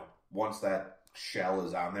once that shell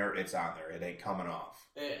is on there, it's on there. It ain't coming off.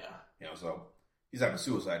 Yeah. So he's on a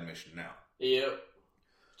suicide mission now. Yep.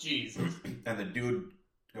 Jesus. And the dude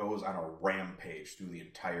goes on a rampage through the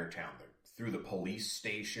entire town. Through the police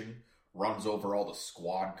station, runs over all the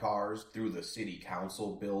squad cars, through the city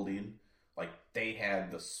council building. They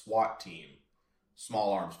had the SWAT team,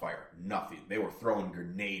 small arms fire, nothing. They were throwing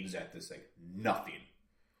grenades at this thing, nothing.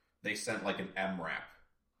 They sent an MRAP,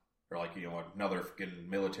 or another freaking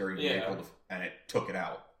military vehicle, and it took it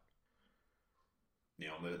out.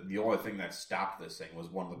 The only thing that stopped this thing was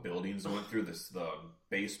one of the buildings that went through the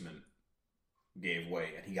basement gave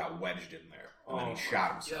way, and he got wedged in there, and then he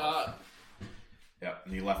shot himself. God. Yep,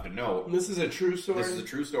 and he left a note. This is a true story? This is a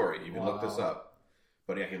true story. You can look this up.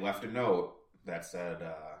 But yeah, he left a note that said,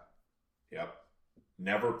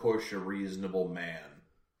 never push a reasonable man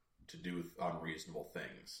to do unreasonable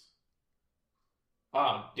things.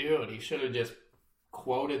 Oh, dude, he should have just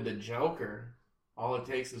quoted the Joker. All it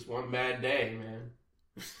takes is one bad day, man.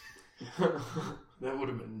 That would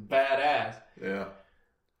have been badass. Yeah.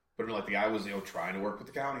 But the guy was, trying to work with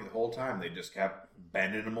the county the whole time. They just kept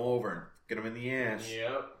bending him over and get him in the ass.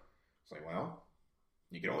 Yep. It's well,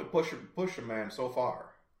 you can only push a man so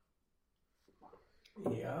far.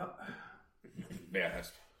 Yeah. Yeah,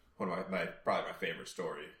 that's one of probably my favorite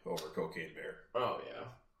story over Cocaine Bear. Oh, yeah.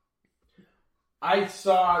 I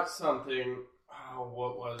saw something. Oh,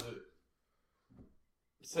 what was it?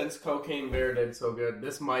 Since Cocaine Bear did so good,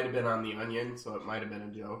 this might have been on The Onion, so it might have been a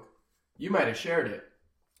joke. You might have shared it.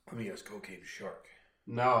 I mean, it was Cocaine Shark.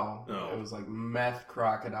 No. It was meth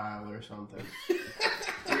crocodile or something.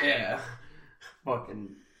 Yeah.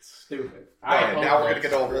 Fucking stupid. Now we're going to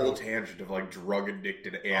get a whole tangent of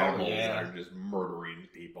drug-addicted animals that are just murdering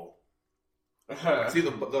people. See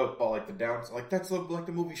the downs, that's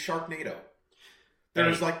the movie Sharknado.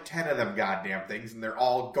 There's 10 of them goddamn things, and they're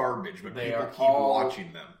all garbage, but people keep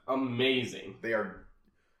watching them. Amazing. They are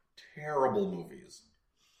terrible movies.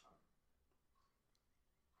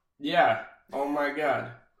 Yeah. Oh my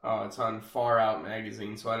god. Oh, it's on Far Out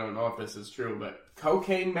magazine, so I don't know if this is true, but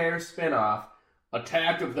Cocaine Bear spinoff,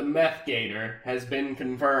 Attack of the Meth Gator, has been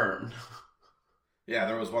confirmed. Yeah,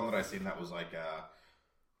 there was one that I seen that was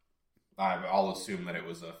I'll assume that it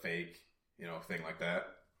was a fake, thing like that.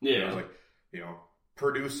 Yeah. It was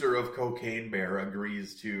producer of Cocaine Bear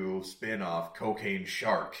agrees to spin off Cocaine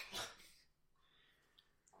Shark.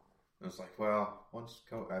 I was well,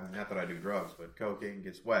 not that I do drugs, but cocaine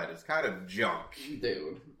gets wet. It's kind of junk.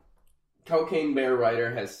 Dude. Cocaine Bear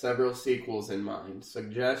writer has several sequels in mind.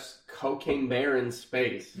 Suggests Cocaine Bear in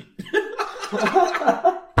Space.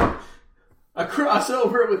 A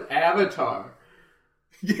crossover with Avatar.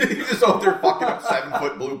 Yeah, he's just out there fucking up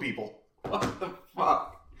 7-foot blue people. What the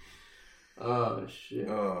fuck? Oh, shit.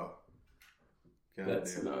 Oh.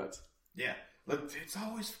 That's nuts. Yeah. It's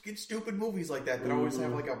always fucking stupid movies like that always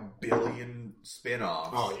have a billion spin-offs.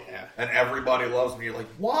 Oh, yeah. And everybody loves them. You're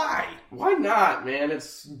why? Why not, man?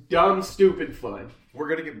 It's dumb, stupid fun. We're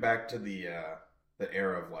going to get back to the the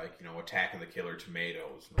era of like, you know, Attack of the Killer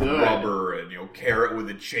Tomatoes, Good. Rubber, and, you know, Carrot with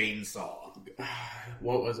a Chainsaw.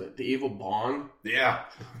 What was it? The Evil Bong? Yeah.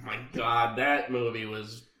 Oh my god, that movie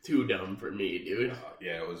was too dumb for me, dude.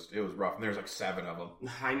 Yeah, it was rough. And there's like 7 of them.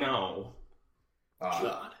 I know.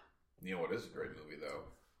 God. You know what is a great movie though?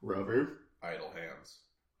 Rubber. Idle Hands.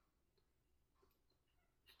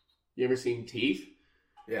 You ever seen Teeth?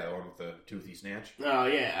 Yeah, the one with the toothy snatch. Oh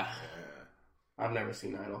yeah. I've never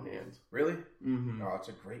seen Idle Hands. Really? Mm-hmm. Oh, it's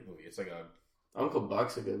a great movie. It's like a Uncle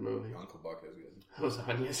Buck's a good movie. Uncle Buck is good. I was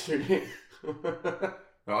on yesterday.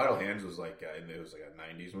 No, Idle Hands was like it was like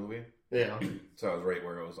a '90s movie. Yeah. So it was right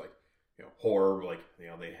where it was like, you know, horror. Like, you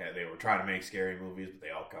know, they were trying to make scary movies, but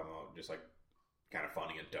they all come out just like kind of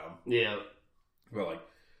funny and dumb. Yeah. But like,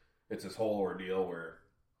 it's this whole ordeal where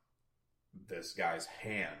this guy's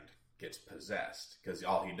hand gets possessed because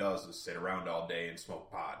all he does is sit around all day and smoke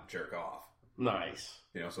pot and jerk off. Nice.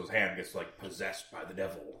 You know, so his hand gets like possessed by the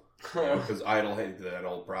devil. Because that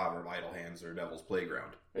old proverb, idle hands are devil's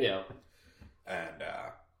playground. Yeah. And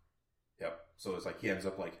yep. So it's like he ends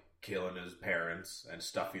up like killing his parents and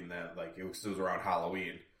stuffing them, like it was around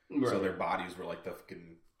Halloween. Right. So their bodies were like the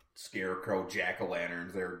fucking scarecrow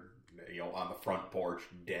jack-o'-lanterns. They're, you know, on the front porch,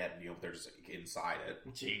 dead. You know, they're just like, inside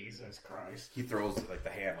it. Jesus Christ! He throws like the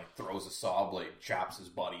hand, like throws a saw blade, chops his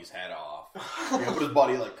buddy's head off. You know, but his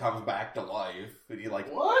buddy like comes back to life, and he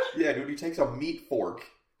like what? Yeah, dude. He takes a meat fork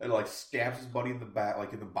and like stabs his buddy in the back,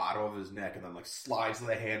 like in the bottom of his neck, and then like slides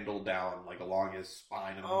the handle down like along his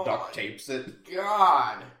spine and duct tapes it.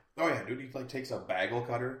 God. Oh yeah, dude. He like takes a bagel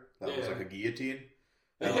cutter that was like a guillotine,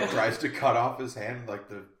 and like, tries to cut off his hand. Like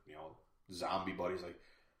the, you know, zombie buddy's like,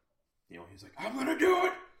 you know, he's like, I'm gonna do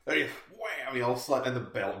it. And he wham! He all slut, and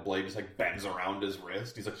the blade just like bends around his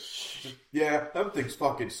wrist. He's like, yeah, them things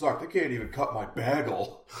fucking suck. They can't even cut my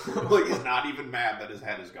bagel. Like, he's not even mad that his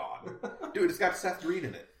head is gone. Dude, it's got Seth Green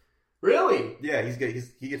in it. Really? Yeah,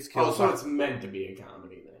 he gets killed. Oh, so it's meant to be a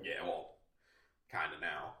comedy then. Yeah, well, kind of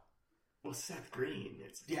now. Well, Seth Green.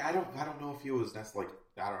 Yeah, I don't know if he was. That's like,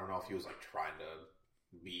 I don't know if he was like trying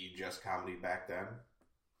to be just comedy back then.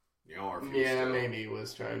 You know, or if he was maybe he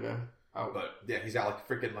was trying to. But yeah, he's got like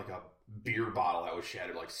freaking like a beer bottle that was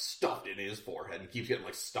shattered, like stuffed in his forehead, and keeps getting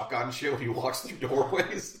like stuck on shit when he walks through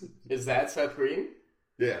doorways. Is that Seth Green?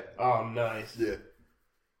 Yeah. Oh, nice. Yeah.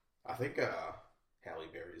 I think Halle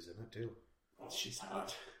Berry's in it too. She's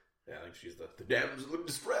hot. Yeah, I think she's the damsel in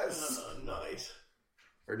distress. Nice.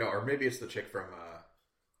 Or maybe it's the chick from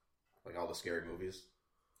like all the scary movies.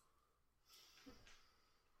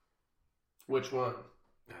 Which one?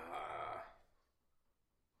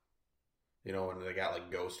 You know, when they got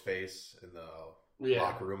like Ghostface in the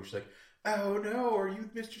locker room, she's like, "Oh no, are you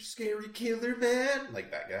Mr. Scary Killer Man?" Like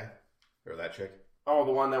that guy or that chick. Oh,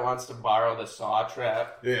 the one that wants to borrow the saw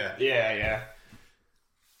trap. Yeah, yeah.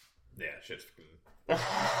 Shit's.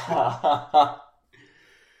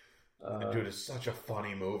 Dude, it's such a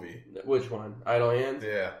funny movie. Which one? Idle Hands?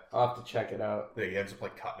 Yeah. I'll have to check it out. Yeah, he ends up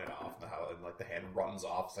like cutting it off, and like the hand runs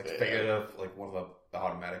off. It's like thinking of like one of the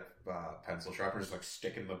automatic pencil sharpeners, like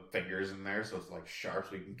sticking the fingers in there so it's like sharp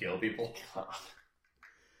so you can kill people. God.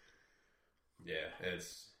 Yeah,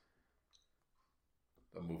 it's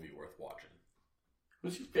a movie worth watching.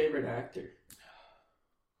 Who's your favorite actor?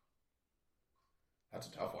 That's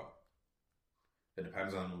a tough one. It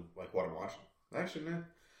depends on like what I'm watching. Actually, man,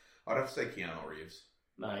 I'd have to say Keanu Reeves.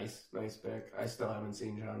 Nice pick. I still haven't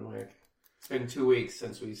seen John Wick. It's been 2 weeks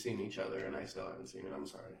since we've seen each other, and I still haven't seen it. I'm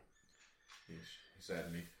sorry. He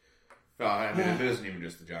saddened me. No, I mean, it isn't even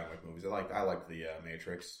just the John Wick movies. I like the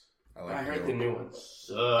Matrix. I heard the new one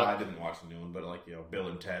sucked. I didn't watch the new one, but like, you know, Bill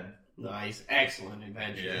and Ted. Nice, excellent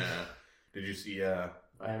adventure. Yeah. Did you see? I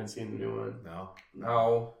haven't seen the new one.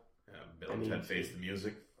 No. Yeah, Bill and Ted Face the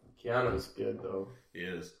Music. Keanu's good though. He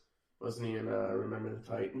is. Wasn't he in Remember the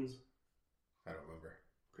Titans? I don't remember.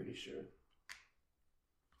 Pretty sure.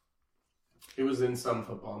 He was in some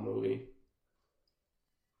football movie.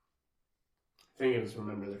 I think it was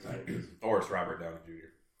Remember the Titans. Or it's Robert Downey Jr.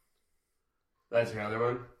 That's your other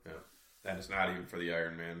one? Yeah. And it's not even for the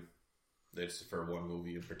Iron Man. It's for one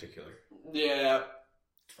movie in particular. Yeah.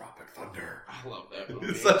 Tropic Thunder. I love that movie.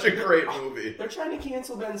 It's such a great movie. They're trying to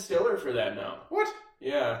cancel Ben Stiller for that now. What?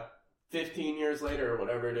 Yeah. 15 years later or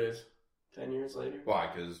whatever it is. 10 years later. Why?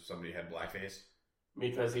 Because somebody had blackface?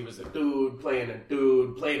 Because he was a dude playing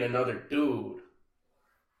another dude.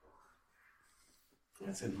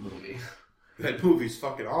 That's in the movie. That movie's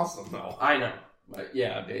fucking awesome, though. I know. But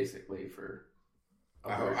yeah, basically for...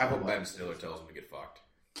 I hope Ben Stiller tells him to get fucked.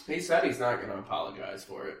 He said he's not going to apologize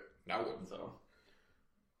for it. I wouldn't. So.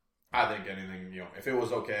 I think anything, you know, if it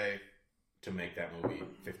was okay to make that movie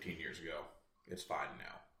 15 years ago, it's fine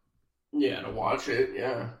now. Yeah, to watch it,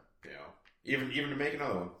 yeah. You know, even to make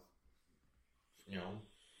another one. You know,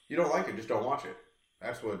 you don't like it, just don't watch it.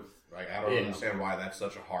 That's what, like, I don't understand why that's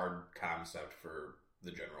such a hard concept for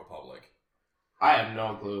the general public. I have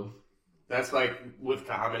no clue. That's like with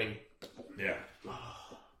comedy. Yeah.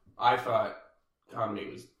 I thought comedy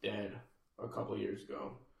was dead a couple years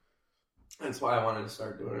ago. That's why I wanted to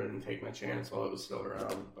start doing it and take my chance while it was still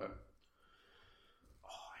around, but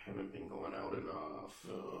I haven't been going out enough.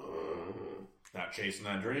 Not chasing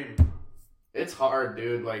that dream. It's hard,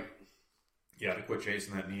 dude. Like, you have to quit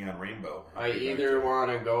chasing that neon rainbow. I either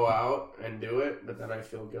want to go out and do it, but then I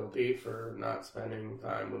feel guilty for not spending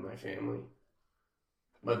time with my family.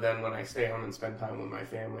 But then when I stay home and spend time with my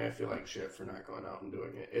family, I feel like shit for not going out and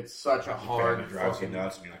doing it. It's such a hard... Family drives you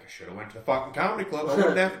nuts, and you're like, I should have went to the fucking comedy club. I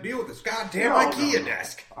wouldn't have to deal with this goddamn IKEA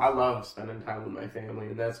desk. I love spending time with my family,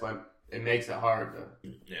 and that's why it makes it hard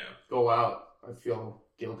to go out. I feel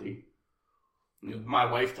guilty. My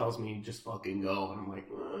wife tells me, just fucking go, and I'm like,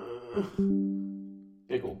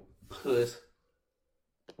 big old puss.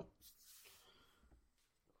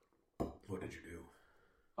 What did you do?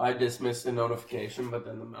 I dismissed the notification, but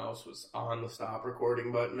then the mouse was on the stop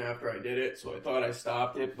recording button after I did it, so I thought I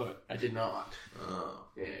stopped it, but I did not. Oh.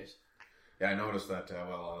 Yes. Yeah, I noticed that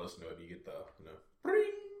while I listened to it, you get the,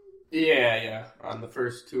 ring. Yeah, on the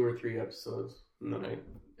first 2 or 3 episodes. And then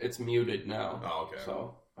it's muted now. Oh, okay.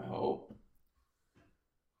 So, I hope.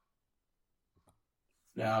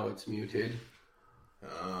 Now it's muted.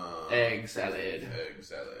 Egg salad.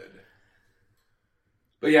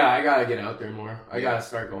 But yeah, I gotta get out there more. I gotta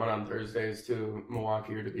start going on Thursdays to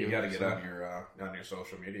Milwaukee or to be. You gotta get on your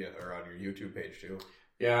social media or on your YouTube page too.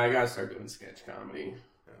 Yeah, I gotta start doing sketch comedy.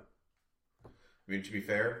 Yeah. I mean, to be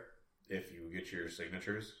fair, if you get your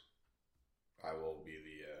signatures, I will be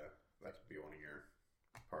that could be one of your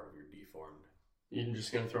part of your deformed. You're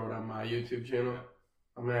just gonna throw it on my YouTube channel? Yeah.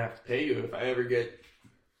 I'm gonna have to pay you if I ever get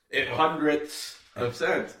hundredths of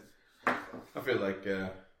cents. I feel like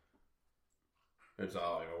it's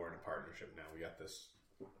all, we're in a partnership now. We got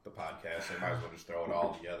the podcast, so I might as well just throw it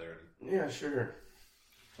all together. Yeah, sure.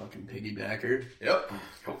 Fucking piggybacker. Yep.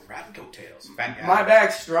 Go riding coattails. Fat guy. My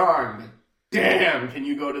back's strong. Damn, can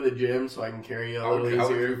you go to the gym so I can carry you a little easier? How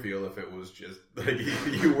would you feel if it was just, like,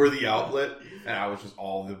 you were the outlet, and I was just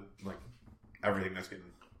all the, like, everything that's getting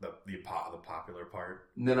the popular part?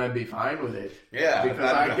 And then I'd be fine with it. Yeah.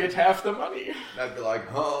 Because I get half the money. I'd be like,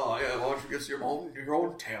 oh, yeah, why don't you get your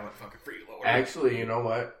own talent fucking freeloader? Actually, you know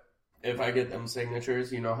what? If I get them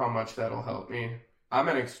signatures, you know how much that'll help me? I'm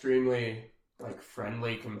an extremely, like,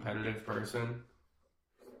 friendly, competitive person.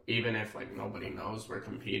 Even if, like, nobody knows we're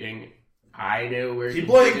competing. I know we're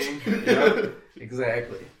competing. He blinked! Yep,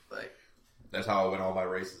 exactly. Like, that's how I win all my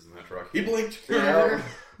races in that truck. He blinked! Yeah.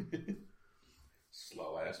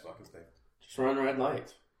 Slow ass fucking thing. Just run red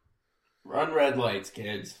lights. Run red lights,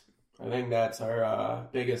 kids. I think that's our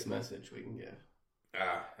biggest message we can give.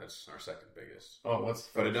 That's our second biggest. Oh, what's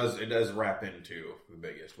the But it does wrap into the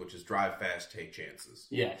biggest, which is drive fast, take chances.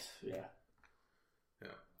 Yes, yeah.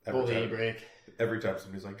 Yeah. Pull the e-brake. Every time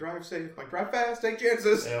somebody's like, drive safe, I'm like, drive fast, take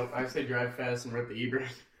chances. Yeah, I say drive fast and rip the e-brake.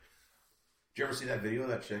 Did you ever see that video of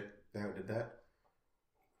that chick that did that?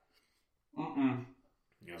 Mm-mm.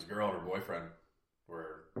 This girl and her boyfriend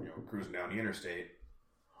were, cruising down the interstate,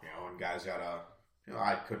 and guys got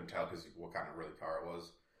I couldn't tell because what kind of really car it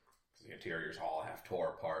was. Because the interior's all half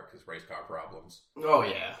tore apart because race car problems. Oh,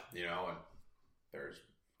 yeah. And there's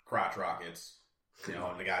crotch rockets,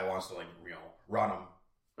 and the guy wants to, run them.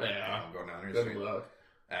 Yeah. Going down the Good interstate. luck.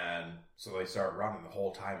 And so they start running the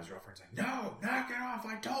whole time. His girlfriend's like, no, knock it off.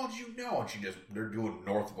 I told you no. And they're doing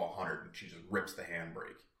north of 100 and she just rips the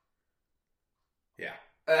handbrake. Yeah.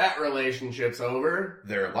 That relationship's over.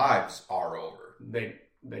 Their lives are over. They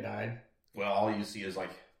died. Well, all you see is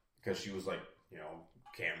because she was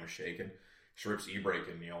camera shaking. She rips e-brake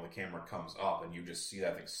and, the camera comes up and you just see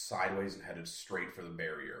that thing sideways and headed straight for the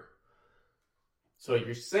barrier. So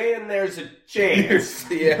you're saying there's a chance.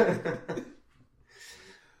 Yeah.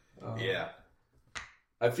 Yeah.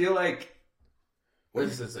 I feel like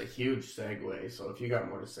this is a huge segue, so if you got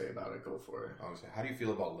more to say about it, go for it. I was saying, how do you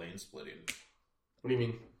feel about lane splitting? What do you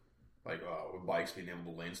mean? With bikes being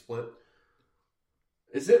able to lane split?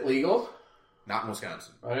 Is it legal? Not in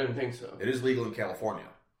Wisconsin. I didn't think so. It is legal in California.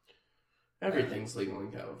 Everything's legal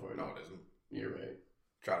in California. No, it isn't. You're right.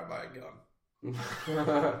 Try to buy a gun.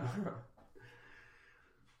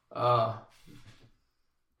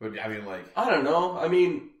 But I mean, I don't know. I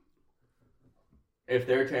mean, if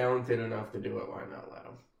they're talented enough to do it, why not let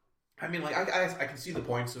them? I mean, I can see the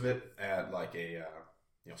points of it at a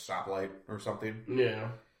stoplight or something. Yeah.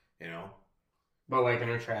 But like in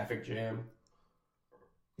a traffic jam.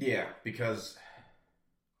 Yeah, because,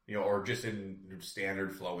 or just in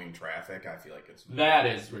standard flowing traffic, I feel like it's... That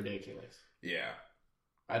is ridiculous. Yeah.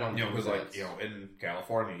 I don't know. Because, in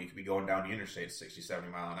California, you could be going down the interstate 60, 70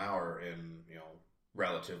 mile an hour in,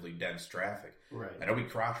 relatively dense traffic. Right. And there'll be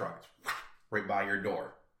crotch rockets right by your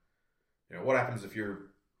door. What happens if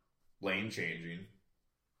you're lane changing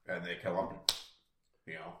and they come up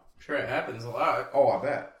and, Sure, it happens a lot. Oh, I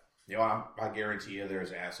bet. I guarantee you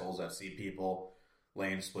there's assholes that see people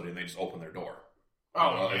lane splitting, they just open their door.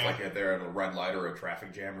 Oh, yeah. It's like if they're at a red light or a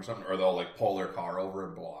traffic jam or something, or they'll like pull their car over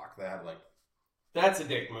and block that. Like, that's a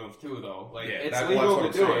dick move too, though. Like, yeah, it's legal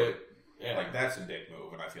to do it. Yeah. Like, that's a dick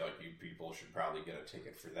move, and I feel like you people should probably get a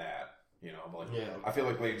ticket for that. But like, yeah. I feel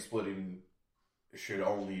like lane splitting should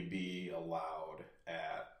only be allowed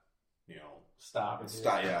at stop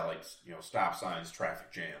signs,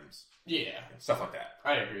 traffic jams, stuff like that.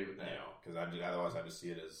 I agree with that. Because otherwise I just see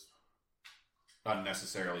it as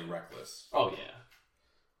unnecessarily reckless. Oh yeah.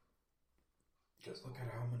 Because look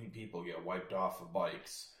at how many people get wiped off of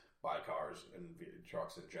bikes by cars and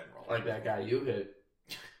trucks in general. Like that guy you hit.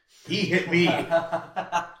 He hit me.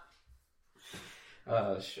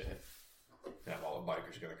 Oh shit. Yeah, all the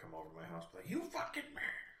bikers gonna come over to my house and be like, "You fucking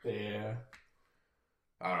man." Yeah.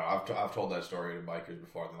 I don't know. I've told that story to bikers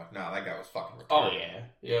before, and they're like, "Nah, that guy was fucking retarded." Oh yeah.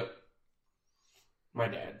 Yep. My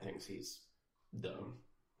dad thinks he's dumb.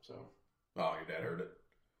 So. Oh, your dad heard it.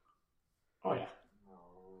 Oh yeah.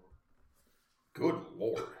 Good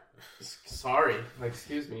lord. Sorry.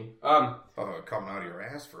 Excuse me. Thought it was coming out of your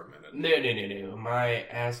ass for a minute. No. My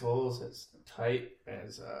asshole's as tight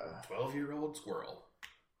as a 12-year-old squirrel.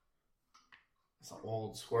 It's an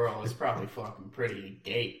old squirrel. It's probably fucking pretty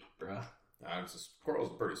gape, bruh.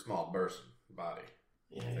 Squirrel's a pretty small person body.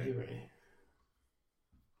 Yeah, you're right.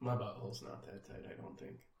 My butthole's not that tight, I don't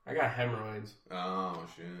think. I got hemorrhoids. Oh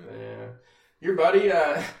shit. Yeah. Your buddy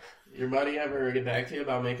ever get back to you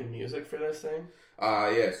about making music for this thing?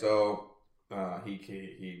 Yeah, so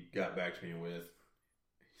he got back to me with,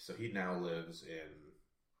 so he now lives in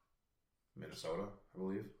Minnesota, I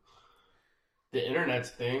believe. The internet's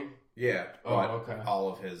thing? Yeah. Oh, okay.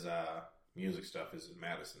 All of his music stuff is in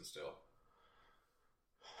Madison still.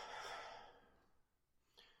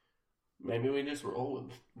 Maybe we just roll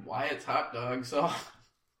with Wyatt's hot dog song.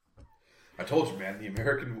 I told you, man, the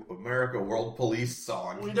America World Police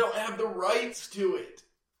song. We don't have the rights to it.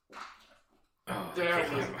 Oh,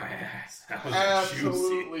 that was my ass. That was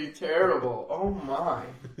absolutely juicy. terrible. Oh my.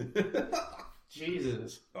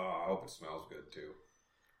 Jesus. Oh, I hope it smells good too.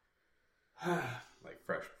 Like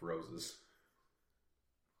fresh roses.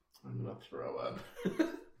 I'm gonna throw up.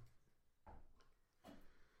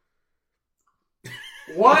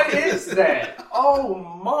 What is that? Oh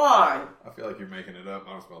my! I feel like you're making it up.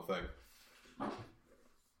 I don't smell a thing.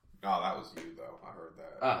 Oh, that was you though. I heard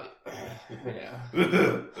that.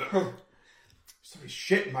 Yeah. Somebody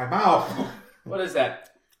shit in my mouth. What is that?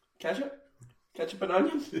 Ketchup? Ketchup and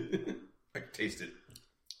onion? I can taste it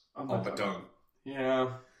on my tongue.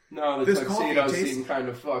 Yeah. No, the tuxedo seemed kind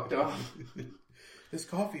of fucked up. This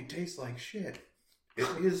coffee tastes like shit. It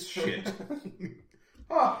is shit.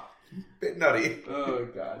 Ah, bit nutty. Oh,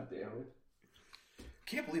 god damn it.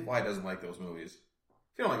 Can't believe why he doesn't like those movies.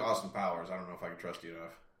 If you don't like Austin Powers, I don't know if I can trust you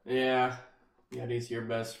enough. Yeah. Yet he's your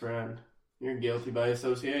best friend. You're guilty by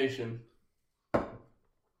association.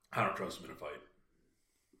 I don't trust him in a fight.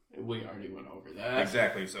 We already went over that.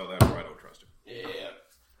 Exactly, so that's why I don't trust him. Yeah.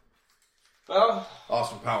 Well,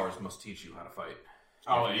 Austin Powers must teach you how to fight.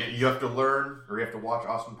 Oh, you have to learn, or you have to watch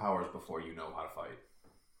Austin Powers before you know how to fight.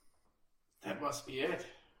 That must be it.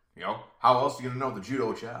 How else are you going to know the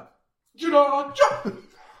judo chop? Judo chop!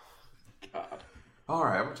 God.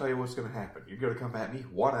 Alright, I'm going to tell you what's going to happen. You're going to come at me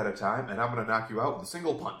one at a time, and I'm going to knock you out with a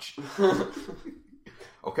single punch.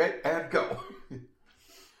 Okay, and go.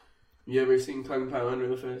 You ever seen Kung Pao Under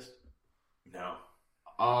the Fist? No.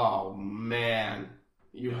 Oh, man.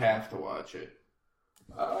 You have to watch it.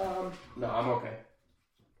 No, I'm okay.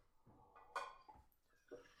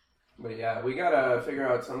 But yeah, we gotta figure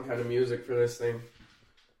out some kind of music for this thing.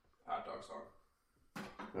 Hot dog song.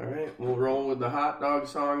 Alright, we'll roll with the hot dog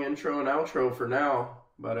song intro and outro for now.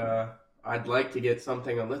 But I'd like to get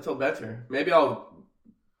something a little better. Maybe I'll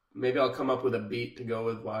come up with a beat to go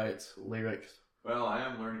with Wyatt's lyrics. Well, I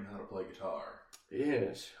am learning how to play guitar.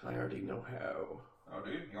 Yes, I already know how. Oh,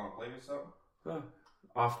 dude, you want to play me something?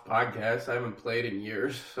 Off podcast, I haven't played in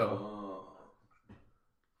years, so. Oh.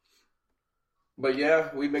 But yeah,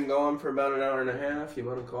 we've been going for about an hour and a half. You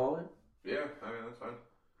want to call it? Yeah, I mean, that's fine.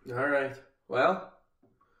 All right. Well,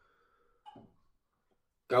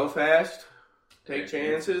 go fast, take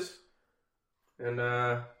chances, And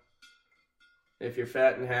if you're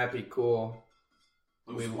fat and happy, cool.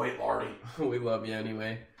 Lose weight, Lardy. We love you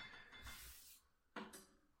anyway.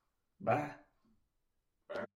 Bye.